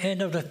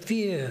and of the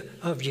fear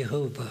of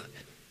Jehovah.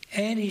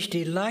 And his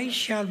delight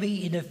shall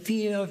be in the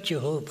fear of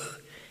Jehovah,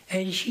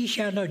 and he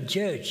shall not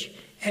judge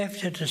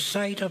after the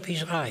sight of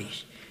his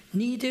eyes,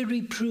 neither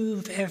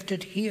reprove after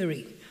the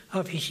hearing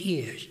of his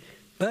ears,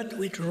 but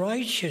with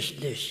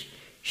righteousness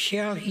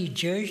shall he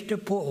judge the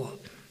poor,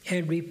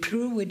 and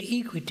reprove with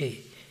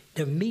equity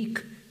the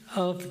meek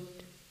of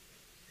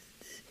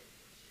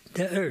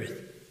the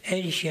earth.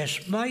 And he shall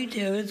smite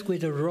the earth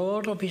with the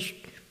rod of his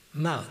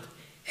mouth,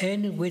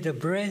 and with the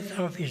breath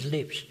of his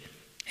lips,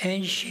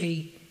 and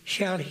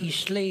shall he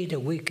slay the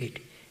wicked,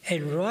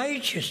 and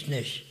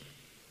righteousness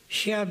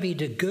shall be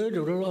the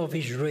girdle of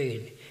his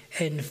reign,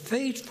 and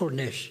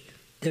faithfulness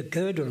the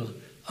girdle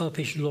of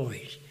his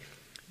loins.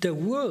 The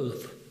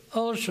wolf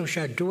also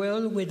shall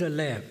dwell with the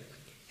lamb,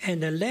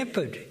 and the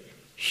leopard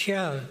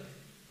shall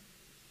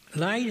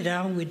lie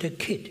down with the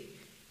kid,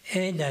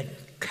 and the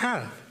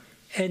calf,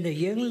 and the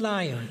young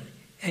lion,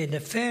 and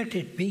the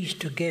fatted beast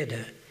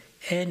together,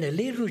 and the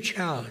little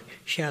child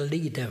shall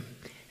lead them.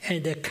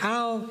 And the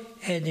cow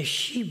and the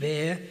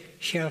she-bear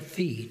shall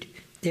feed.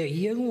 Their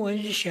young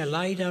ones shall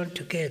lie down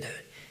together.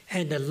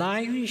 And the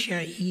lion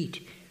shall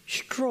eat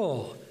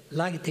straw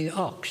like the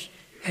ox.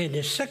 And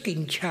the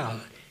sucking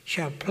child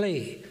shall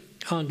play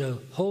on the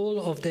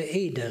hole of the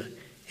adder.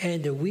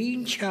 And the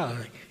weaned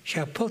child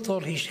shall put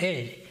on his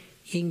hand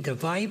in the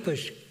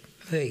viper's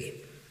vein.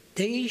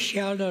 They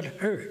shall not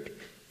hurt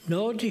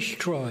nor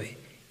destroy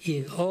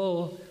in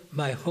all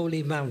my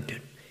holy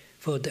mountain.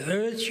 For the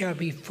earth shall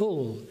be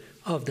full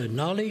of the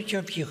knowledge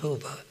of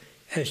Jehovah,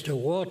 as the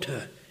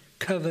water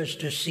covers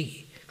the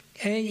sea.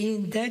 And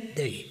in that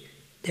day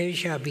there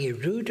shall be a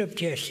root of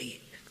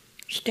Jesse,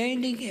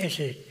 standing as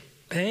a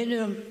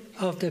banner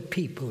of the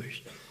peoples.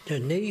 The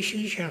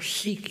nations shall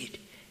seek it,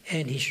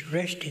 and his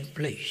resting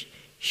place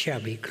shall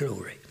be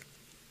glory.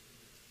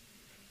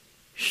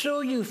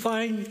 So you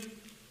find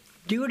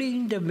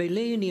during the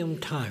millennium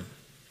time,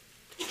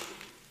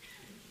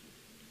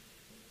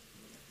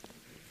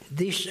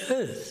 this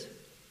earth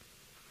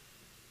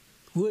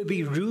will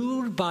be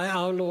ruled by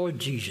our Lord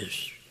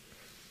Jesus.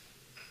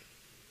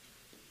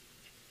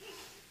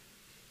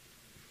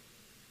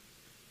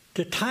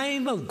 The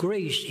time of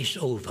grace is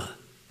over,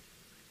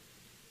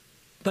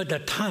 but the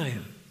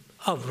time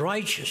of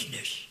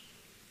righteousness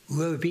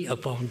will be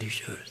upon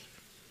this earth.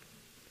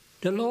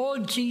 The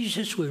Lord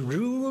Jesus will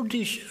rule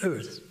this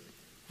earth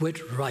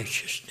with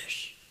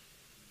righteousness.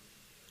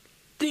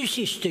 This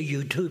is the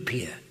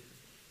utopia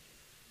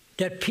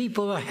that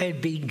people have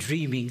been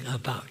dreaming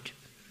about.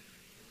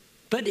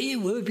 But it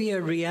will be a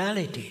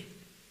reality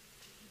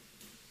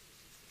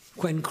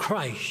when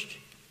Christ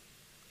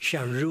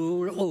shall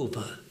rule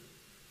over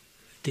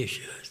this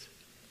earth.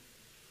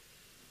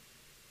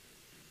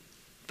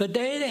 But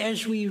then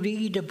as we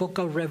read the book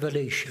of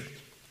Revelation,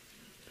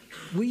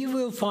 we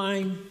will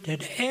find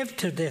that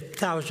after the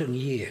 1,000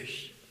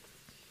 years,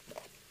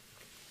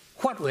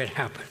 what will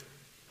happen?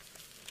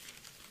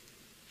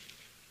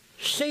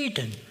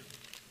 Satan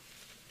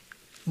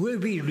will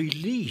be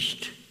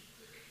released,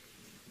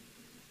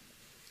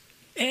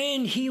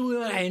 and he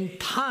will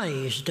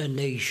entice the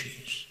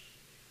nations.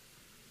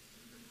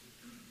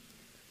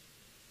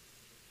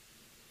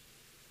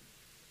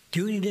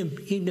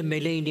 In the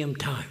millennium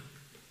time.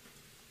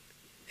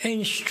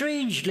 And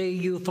strangely,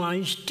 you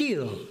find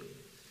still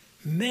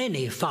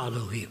many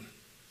follow him.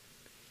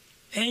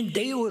 And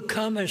they will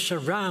come and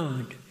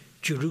surround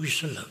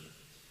Jerusalem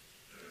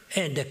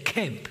and the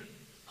camp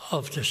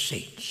of the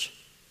saints.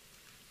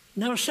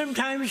 Now,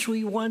 sometimes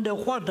we wonder,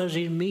 what does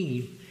it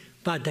mean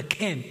by the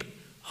camp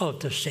of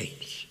the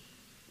saints?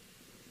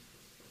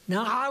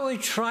 Now, I will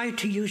try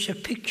to use a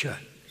picture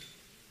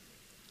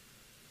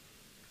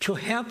to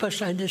help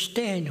us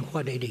understand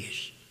what it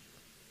is.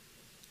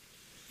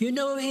 You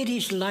know, it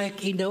is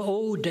like in the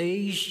old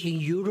days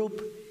in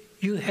Europe,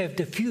 you have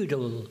the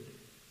feudal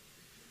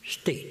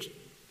state.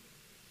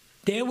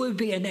 There will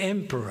be an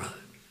emperor,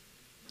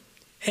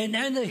 and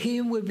under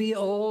him will be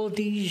all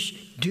these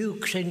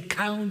dukes and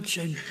counts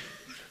and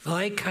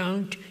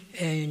viscount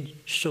and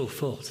so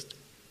forth.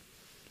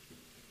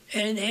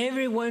 And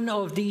every one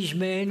of these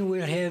men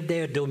will have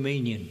their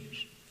dominions.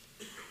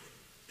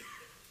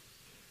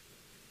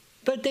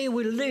 But they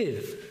will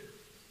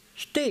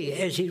stay,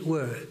 as it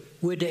were,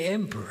 with the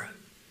emperor.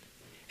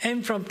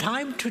 And from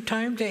time to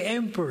time, the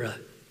emperor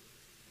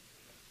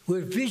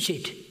will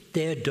visit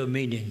their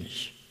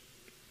dominions.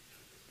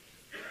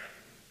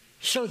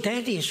 So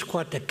that is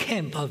what the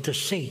camp of the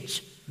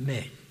saints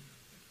meant.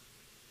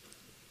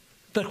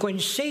 But when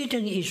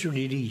Satan is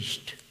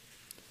released,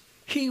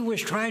 he will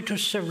try to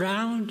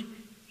surround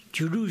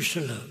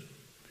Jerusalem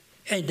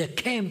and the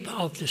camp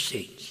of the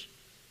saints.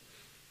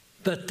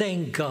 But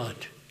thank God,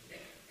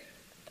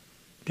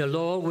 the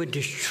Lord will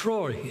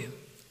destroy him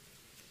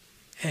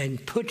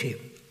and put him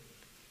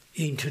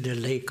into the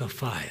lake of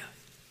fire.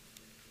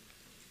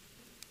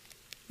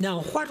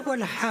 Now, what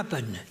will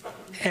happen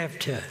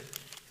after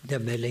the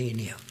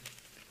millennium?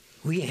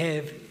 We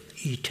have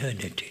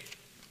eternity.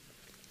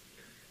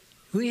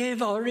 We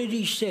have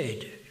already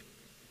said,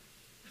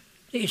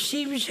 it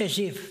seems as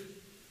if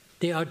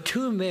there are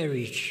two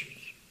marriages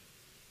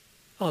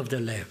of the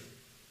Lamb.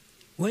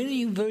 One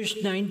in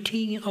verse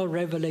 19 of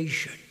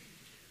Revelation.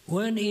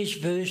 One is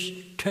verse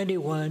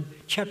 21,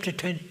 chapter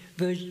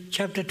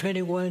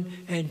 21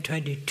 and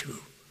 22.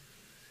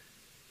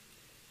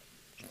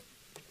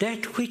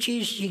 That which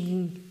is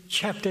in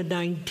chapter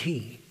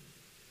 19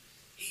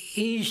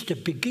 is the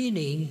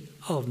beginning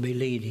of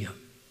millennium.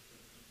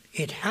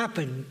 It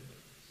happened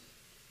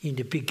in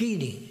the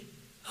beginning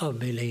of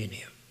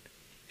millennium.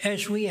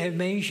 As we have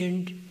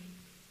mentioned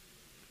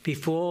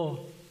before,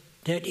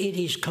 that it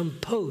is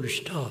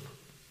composed of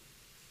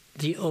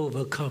the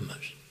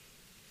overcomers,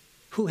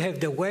 who have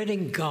the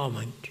wedding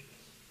garment.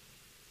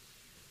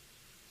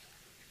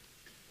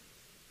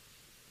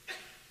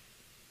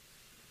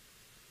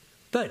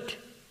 But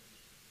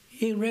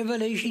in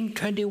Revelation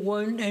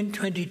 21 and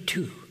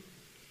 22,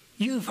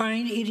 you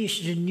find it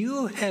is the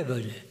new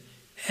heaven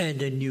and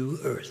the new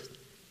earth.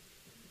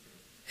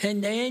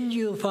 And then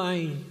you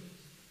find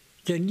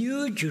the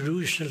new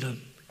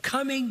Jerusalem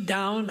coming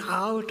down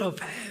out of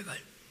heaven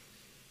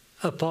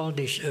upon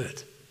this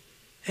earth.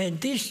 And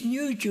this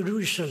new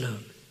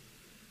Jerusalem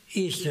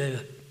is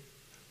the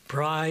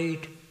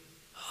bride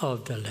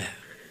of the Lamb.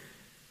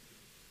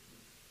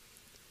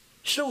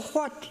 So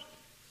what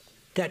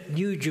that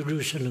new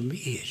Jerusalem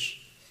is?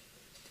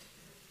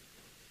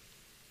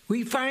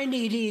 We find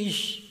it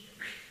is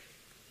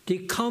the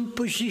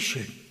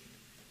composition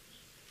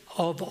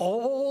of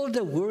all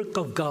the work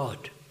of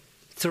God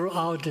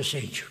throughout the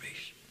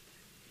centuries.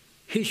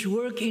 His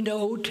work in the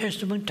Old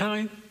Testament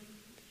time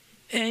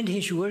and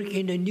his work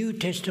in the New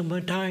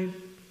Testament time.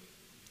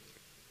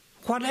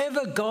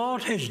 Whatever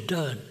God has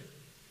done,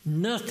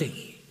 nothing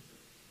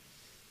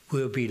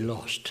will be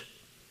lost.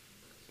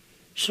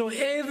 So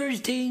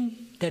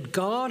everything that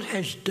God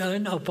has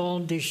done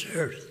upon this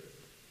earth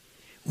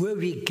will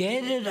be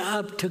gathered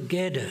up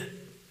together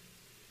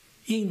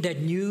in the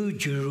New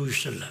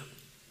Jerusalem.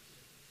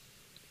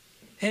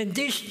 And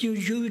this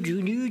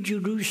New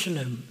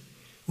Jerusalem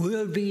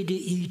will be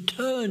the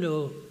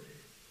eternal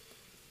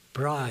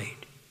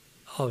bride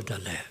of the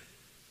Lamb.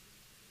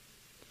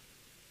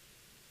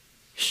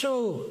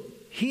 So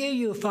here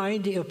you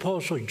find the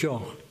Apostle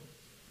John.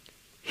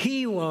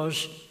 He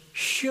was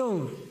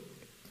shown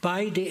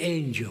by the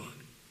angel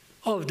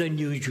of the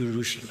New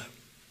Jerusalem.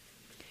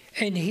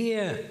 And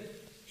here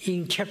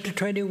in chapter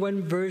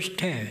 21, verse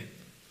 10,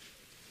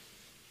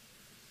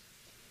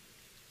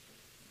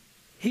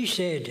 he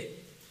said,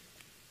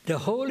 the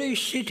holy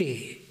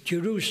city,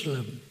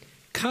 Jerusalem,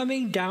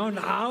 coming down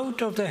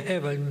out of the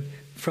heaven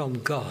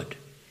from God,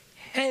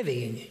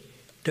 having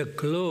the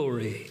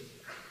glory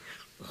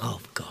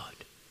of God.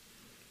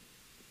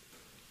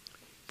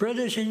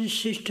 Brothers and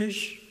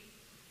sisters,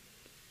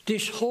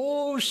 this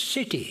whole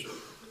city,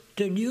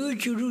 the New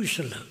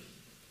Jerusalem,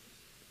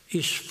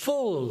 is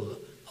full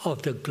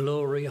of the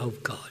glory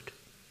of God.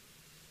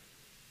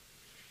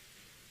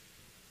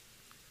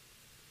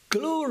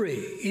 Glory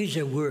is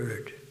a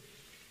word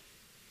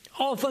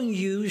often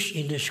used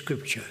in the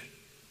scripture,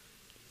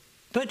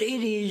 but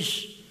it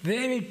is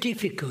very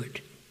difficult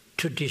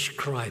to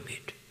describe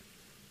it.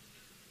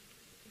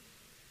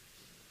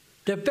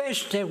 The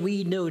best that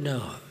we know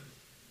now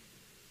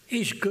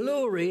is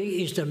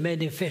glory is the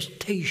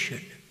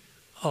manifestation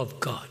of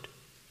God.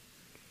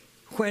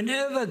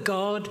 Whenever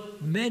God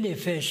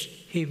manifests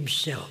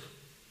himself,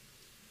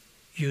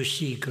 you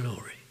see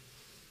glory.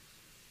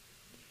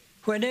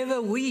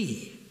 Whenever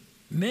we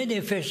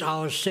manifest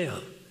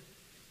ourselves,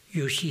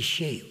 you see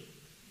shame.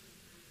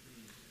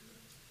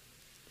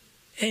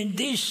 And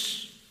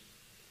this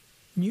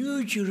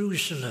New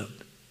Jerusalem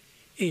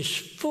is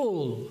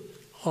full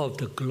of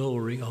the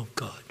glory of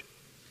God.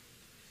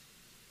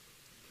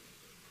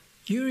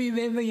 You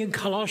remember in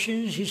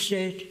Colossians, he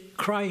said,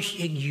 Christ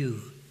in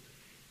you,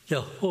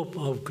 the hope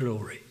of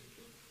glory.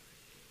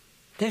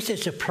 That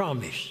is a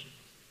promise.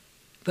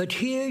 But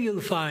here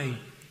you find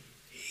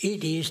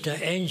it is the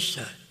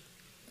answer,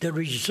 the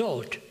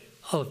result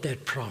of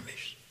that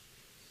promise.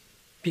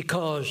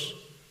 Because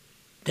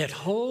that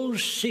whole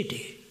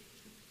city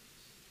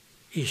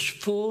is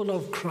full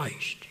of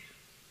Christ.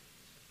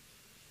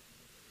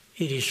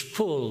 It is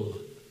full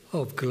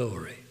of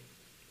glory.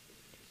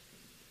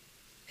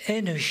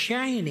 And her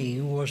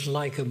shining was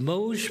like a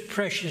most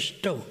precious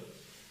stone,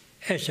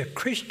 as a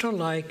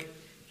crystal-like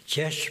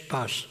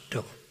jasper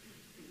stone.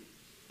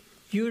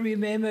 You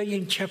remember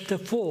in chapter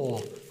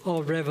 4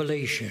 of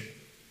Revelation,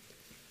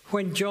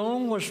 when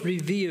John was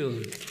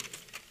revealed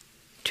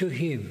to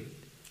him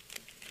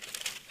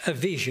a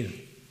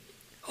vision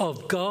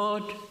of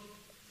God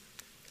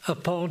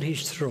upon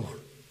his throne.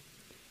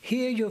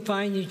 Here you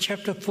find in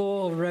chapter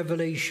 4 of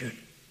Revelation,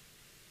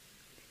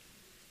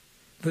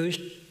 verse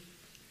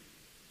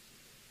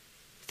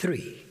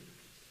 3,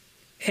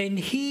 and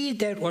he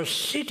that was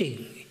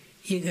sitting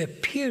in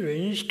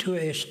appearance to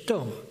a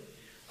stone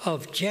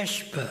of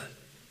jasper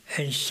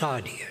and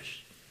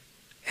sardius,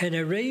 and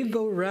a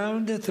rainbow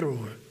round the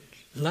throne,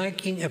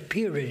 like in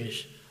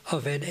appearance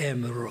of an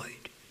emerald.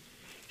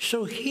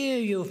 So here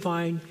you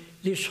find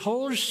this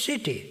whole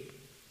city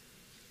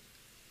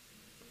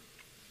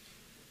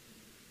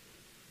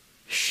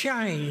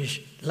shines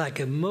like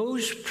a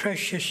most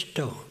precious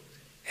stone,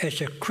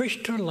 as a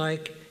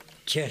crystal-like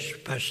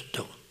jasper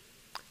stone.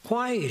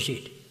 Why is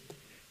it?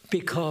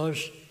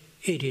 Because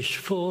it is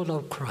full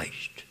of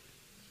Christ.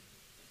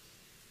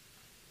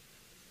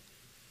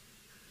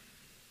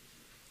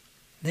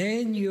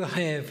 Then you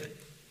have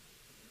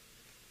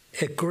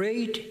a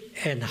great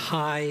and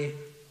high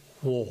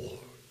wall.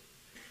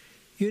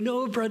 You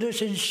know,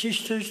 brothers and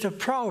sisters, the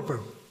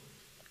problem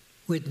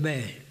with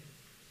man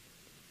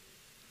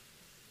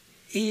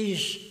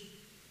is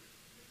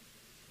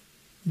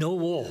no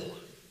wall.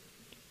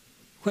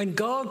 When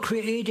God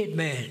created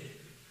man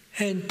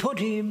and put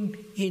him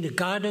in the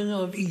Garden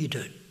of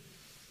Eden,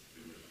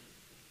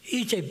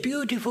 it's a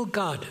beautiful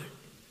garden.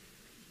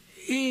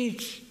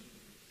 It's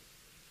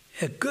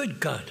a good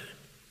garden.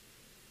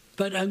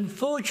 But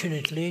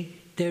unfortunately,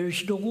 there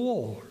is no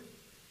wall.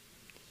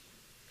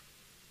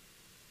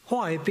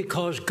 Why?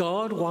 Because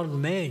God wants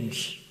man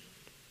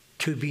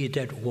to be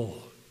that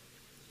wall.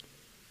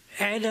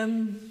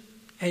 Adam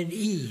and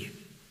Eve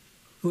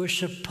were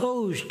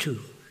supposed to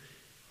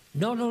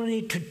not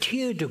only to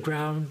till the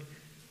ground,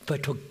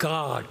 but to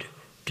guard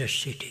the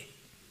city.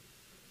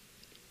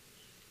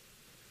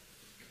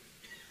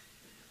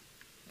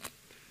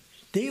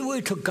 They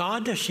were to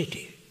guard the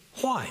city.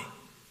 Why?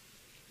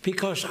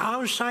 Because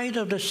outside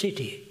of the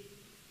city,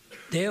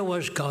 there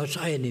was God's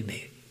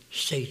enemy,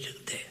 Satan,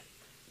 there.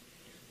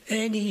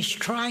 And he's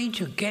trying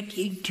to get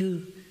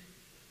into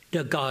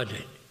the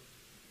garden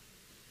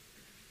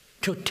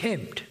to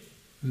tempt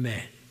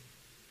man.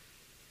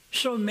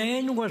 So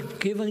man was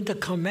given the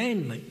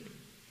commandment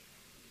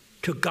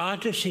to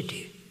guard the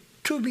city,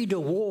 to be the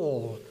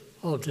wall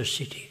of the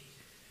city.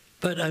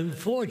 But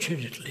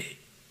unfortunately,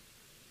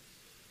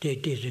 they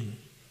didn't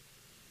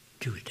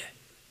do that.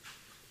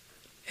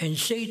 And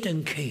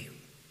Satan came,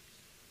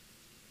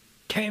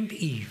 tempted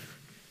Eve,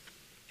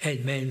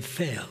 and man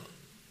fell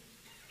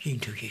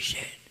into his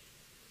hand.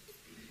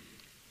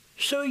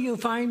 So you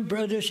find,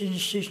 brothers and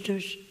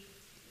sisters,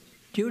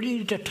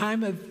 during the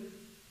time of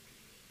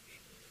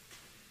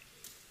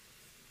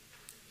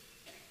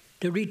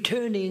the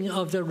returning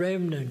of the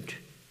remnant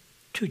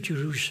to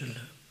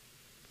Jerusalem,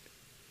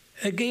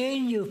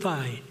 again you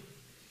find,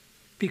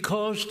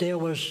 because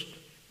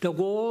the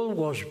wall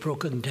was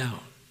broken down,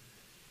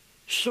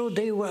 so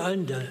they were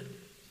under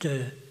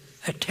the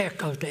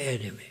attack of the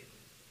enemy.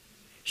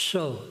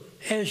 So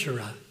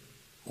Ezra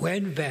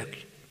went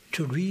back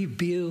to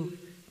rebuild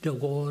the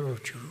wall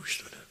of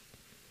Jerusalem.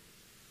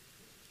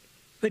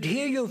 But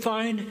here you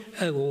find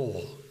a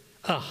wall,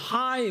 a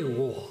high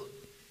wall.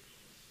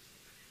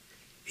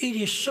 It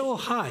is so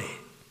high,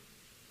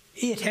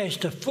 it has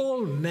the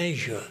full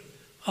measure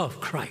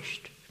of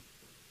Christ.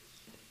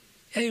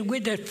 And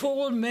with that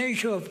full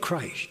measure of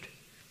Christ,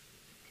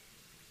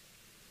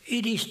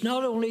 it is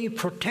not only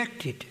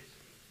protected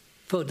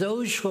for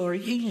those who are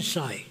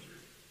inside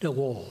the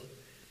wall,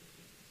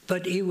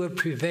 but it will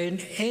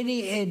prevent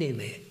any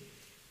enemy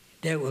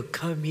that will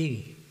come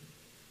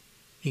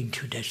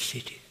into that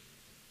city.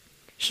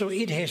 So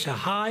it has a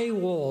high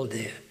wall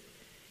there,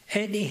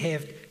 and it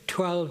has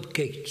 12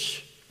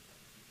 gates.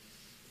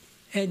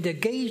 And the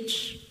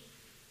gates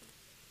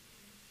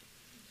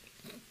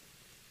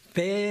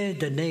bear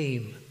the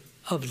name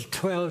of the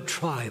 12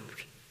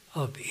 tribes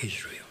of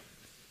Israel.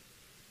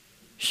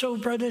 So,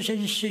 brothers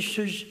and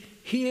sisters,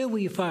 here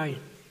we find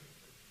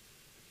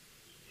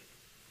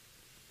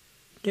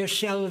their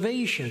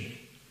salvation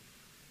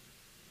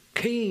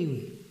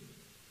came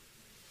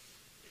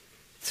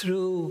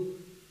through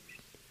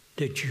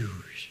the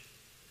Jews.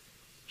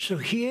 So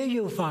here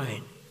you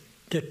find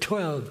the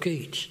 12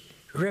 gates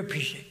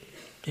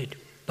represented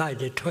by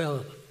the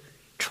 12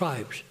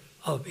 tribes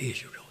of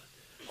Israel.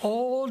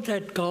 All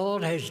that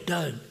God has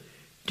done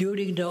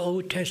during the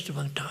Old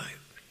Testament time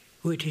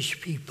with his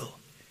people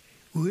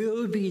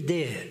will be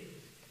there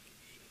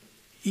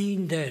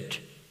in that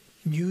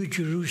New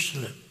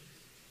Jerusalem,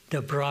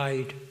 the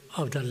bride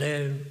of the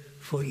Lamb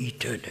for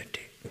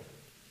eternity.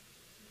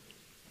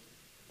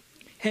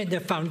 And the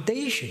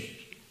foundation,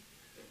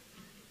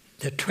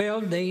 the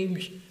 12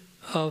 names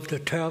of the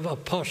 12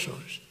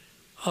 apostles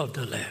of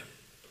the Lamb.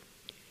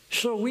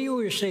 So we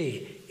will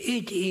say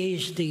it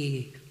is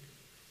the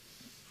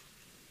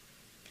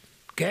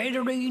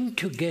gathering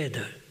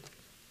together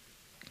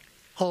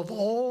of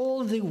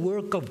all the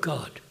work of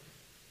God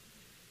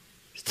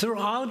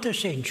throughout the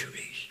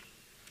centuries,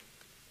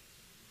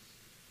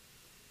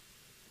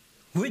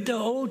 with the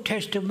Old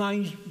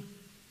Testament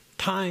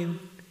time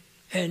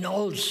and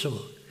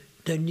also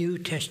the New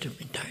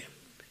Testament time.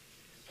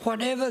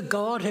 Whatever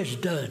God has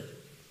done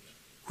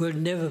will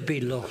never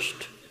be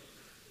lost.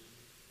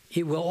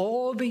 It will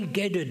all be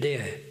gathered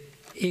there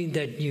in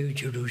that New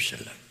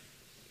Jerusalem.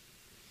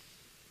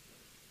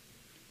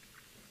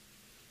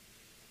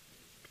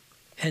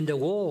 And the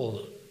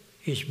wall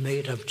is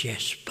made of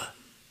jasper.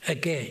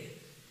 Again,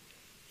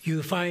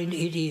 you find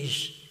it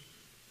is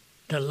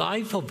the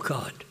life of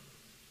God,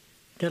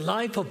 the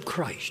life of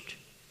Christ.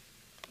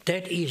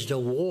 That is the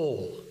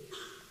wall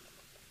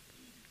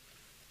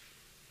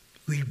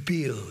we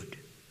build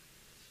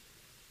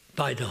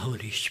by the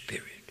Holy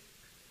Spirit.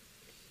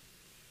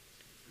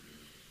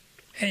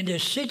 And the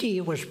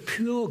city was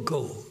pure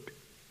gold.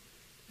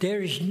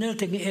 There is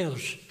nothing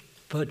else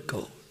but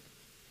gold.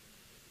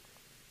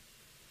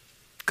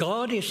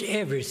 God is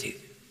everything.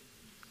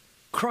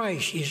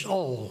 Christ is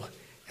all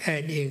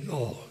and in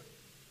all.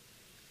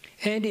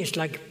 And it's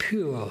like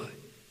pure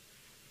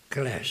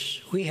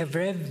glass. We have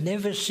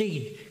never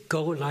seen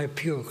gold like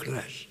pure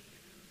glass.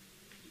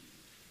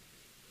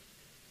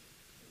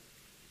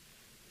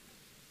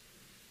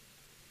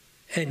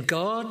 And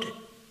God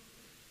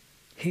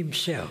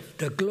himself,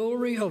 the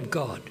glory of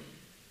God,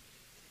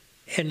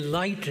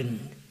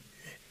 enlightened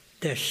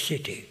the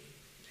city.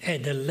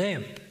 And the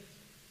lamp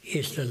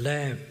is the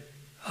Lamb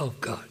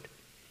of God.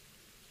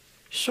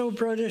 So,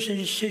 brothers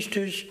and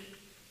sisters,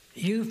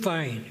 you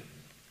find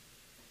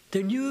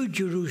the New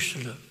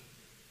Jerusalem.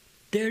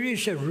 There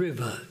is a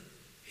river.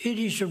 It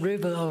is a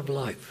river of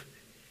life.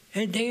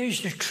 And there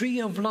is the tree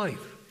of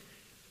life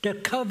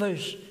that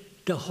covers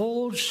the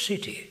whole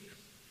city.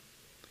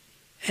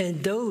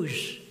 And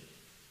those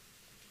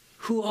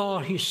who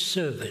are his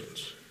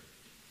servants,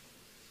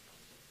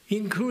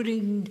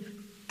 including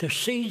the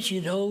saints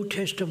in the Old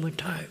Testament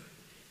time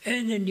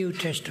and the New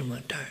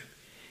Testament time,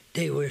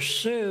 they will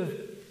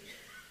serve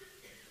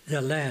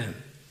the Lamb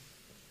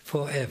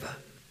forever.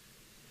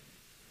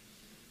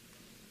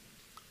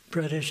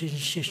 Brothers and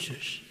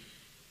sisters,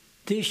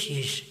 this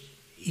is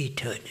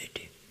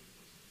eternity.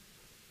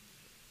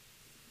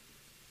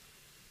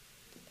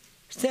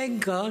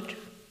 Thank God,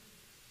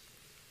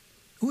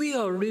 we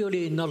are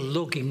really not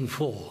looking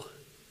for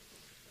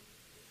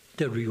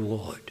the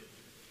reward,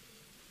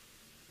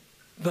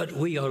 but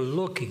we are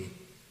looking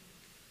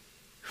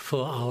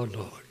for our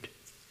Lord.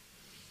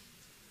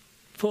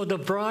 For the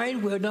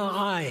bride will not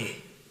eye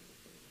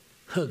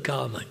her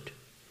garment,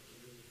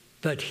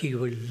 but he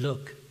will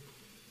look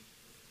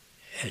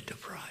at the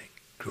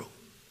bridegroom.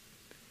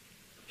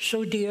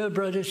 So, dear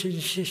brothers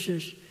and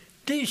sisters,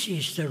 this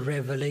is the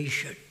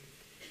revelation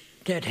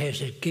that has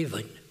been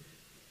given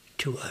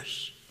to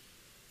us.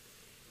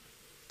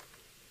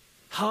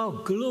 How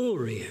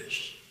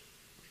glorious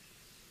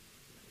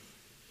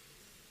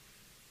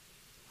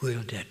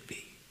will that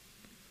be?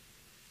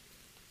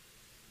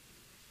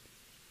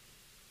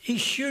 It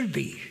should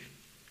be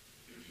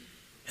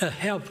a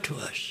help to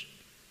us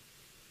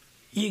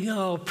in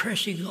our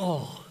pressing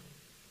on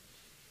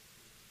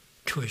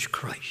towards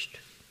Christ.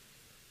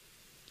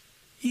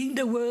 In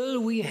the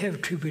world we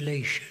have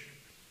tribulation,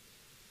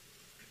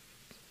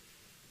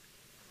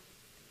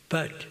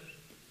 but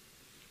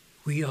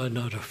we are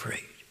not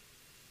afraid,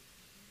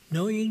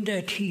 knowing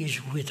that he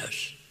is with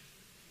us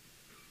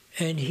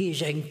and he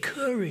is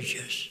encouraged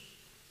us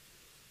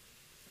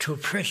to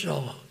press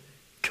on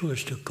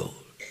towards the goal.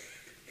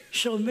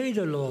 So may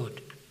the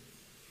Lord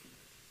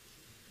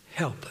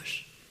help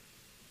us.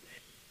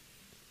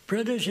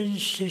 Brothers and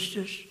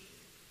sisters,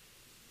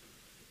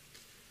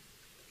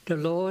 the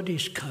Lord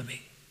is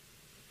coming.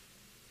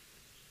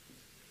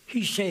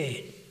 He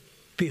said,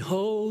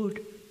 behold,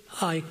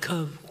 I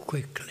come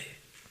quickly.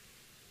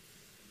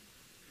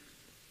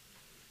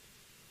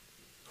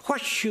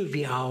 What should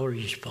be our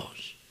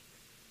response?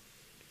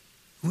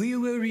 We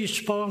will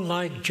respond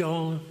like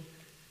John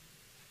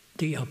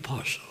the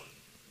Apostle.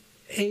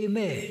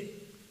 Amen.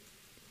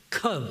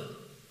 Come,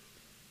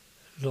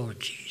 Lord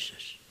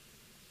Jesus.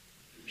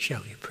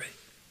 Shall we pray?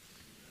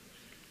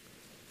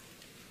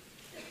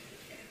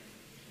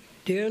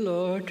 Dear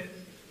Lord,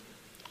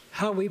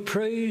 how we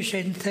praise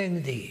and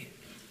thank Thee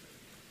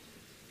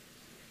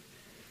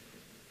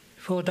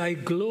for Thy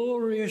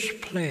glorious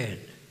plan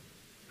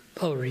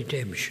of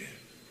redemption.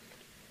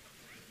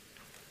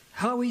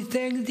 How we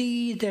thank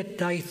Thee that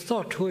Thy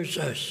thought towards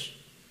us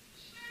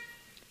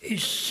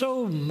is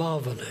so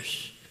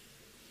marvelous,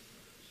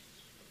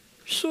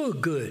 so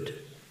good.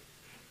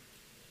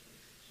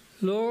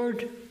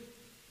 Lord,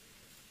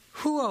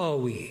 who are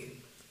we?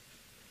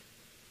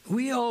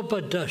 We are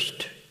but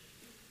dust,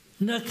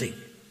 nothing.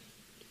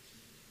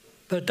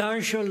 But Thou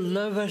shalt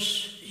love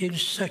us in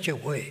such a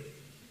way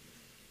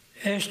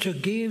as to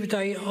give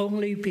Thy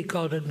only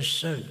begotten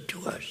Son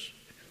to us.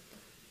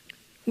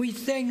 We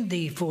thank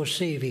Thee for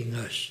saving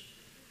us.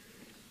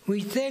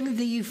 We thank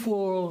Thee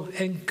for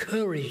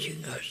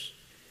encouraging us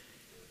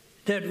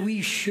that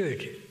we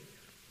should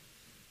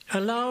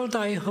allow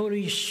Thy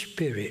Holy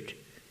Spirit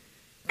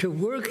to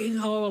work in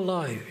our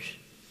lives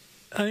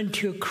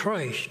until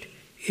Christ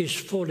is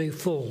fully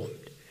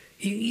formed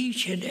in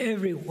each and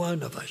every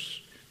one of us.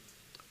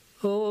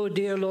 Oh,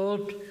 dear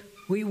Lord,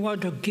 we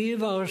want to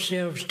give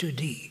ourselves to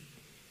Thee,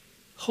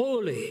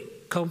 wholly,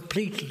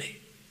 completely,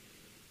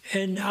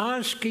 and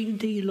asking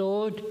Thee,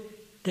 Lord,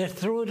 that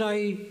through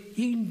Thy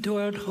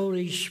indwelt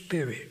Holy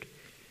Spirit,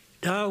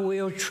 Thou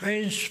wilt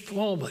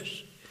transform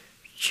us,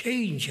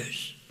 change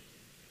us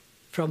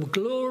from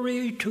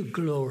glory to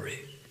glory,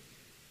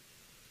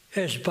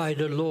 as by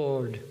the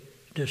Lord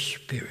the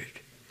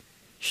Spirit.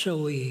 So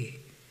we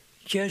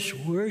just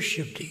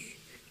worship Thee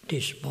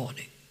this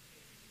morning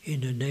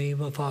in the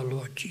name of our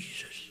Lord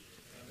Jesus.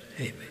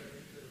 Amen.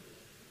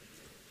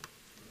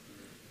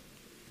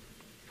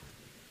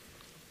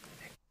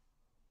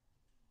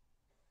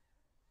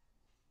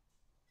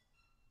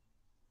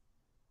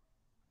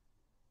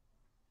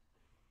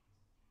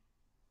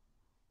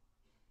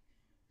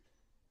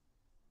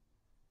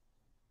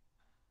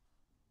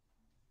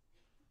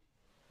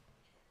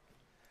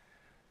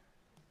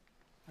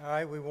 All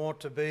right, we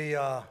want to be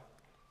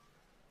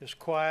just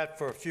quiet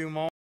for a few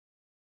moments.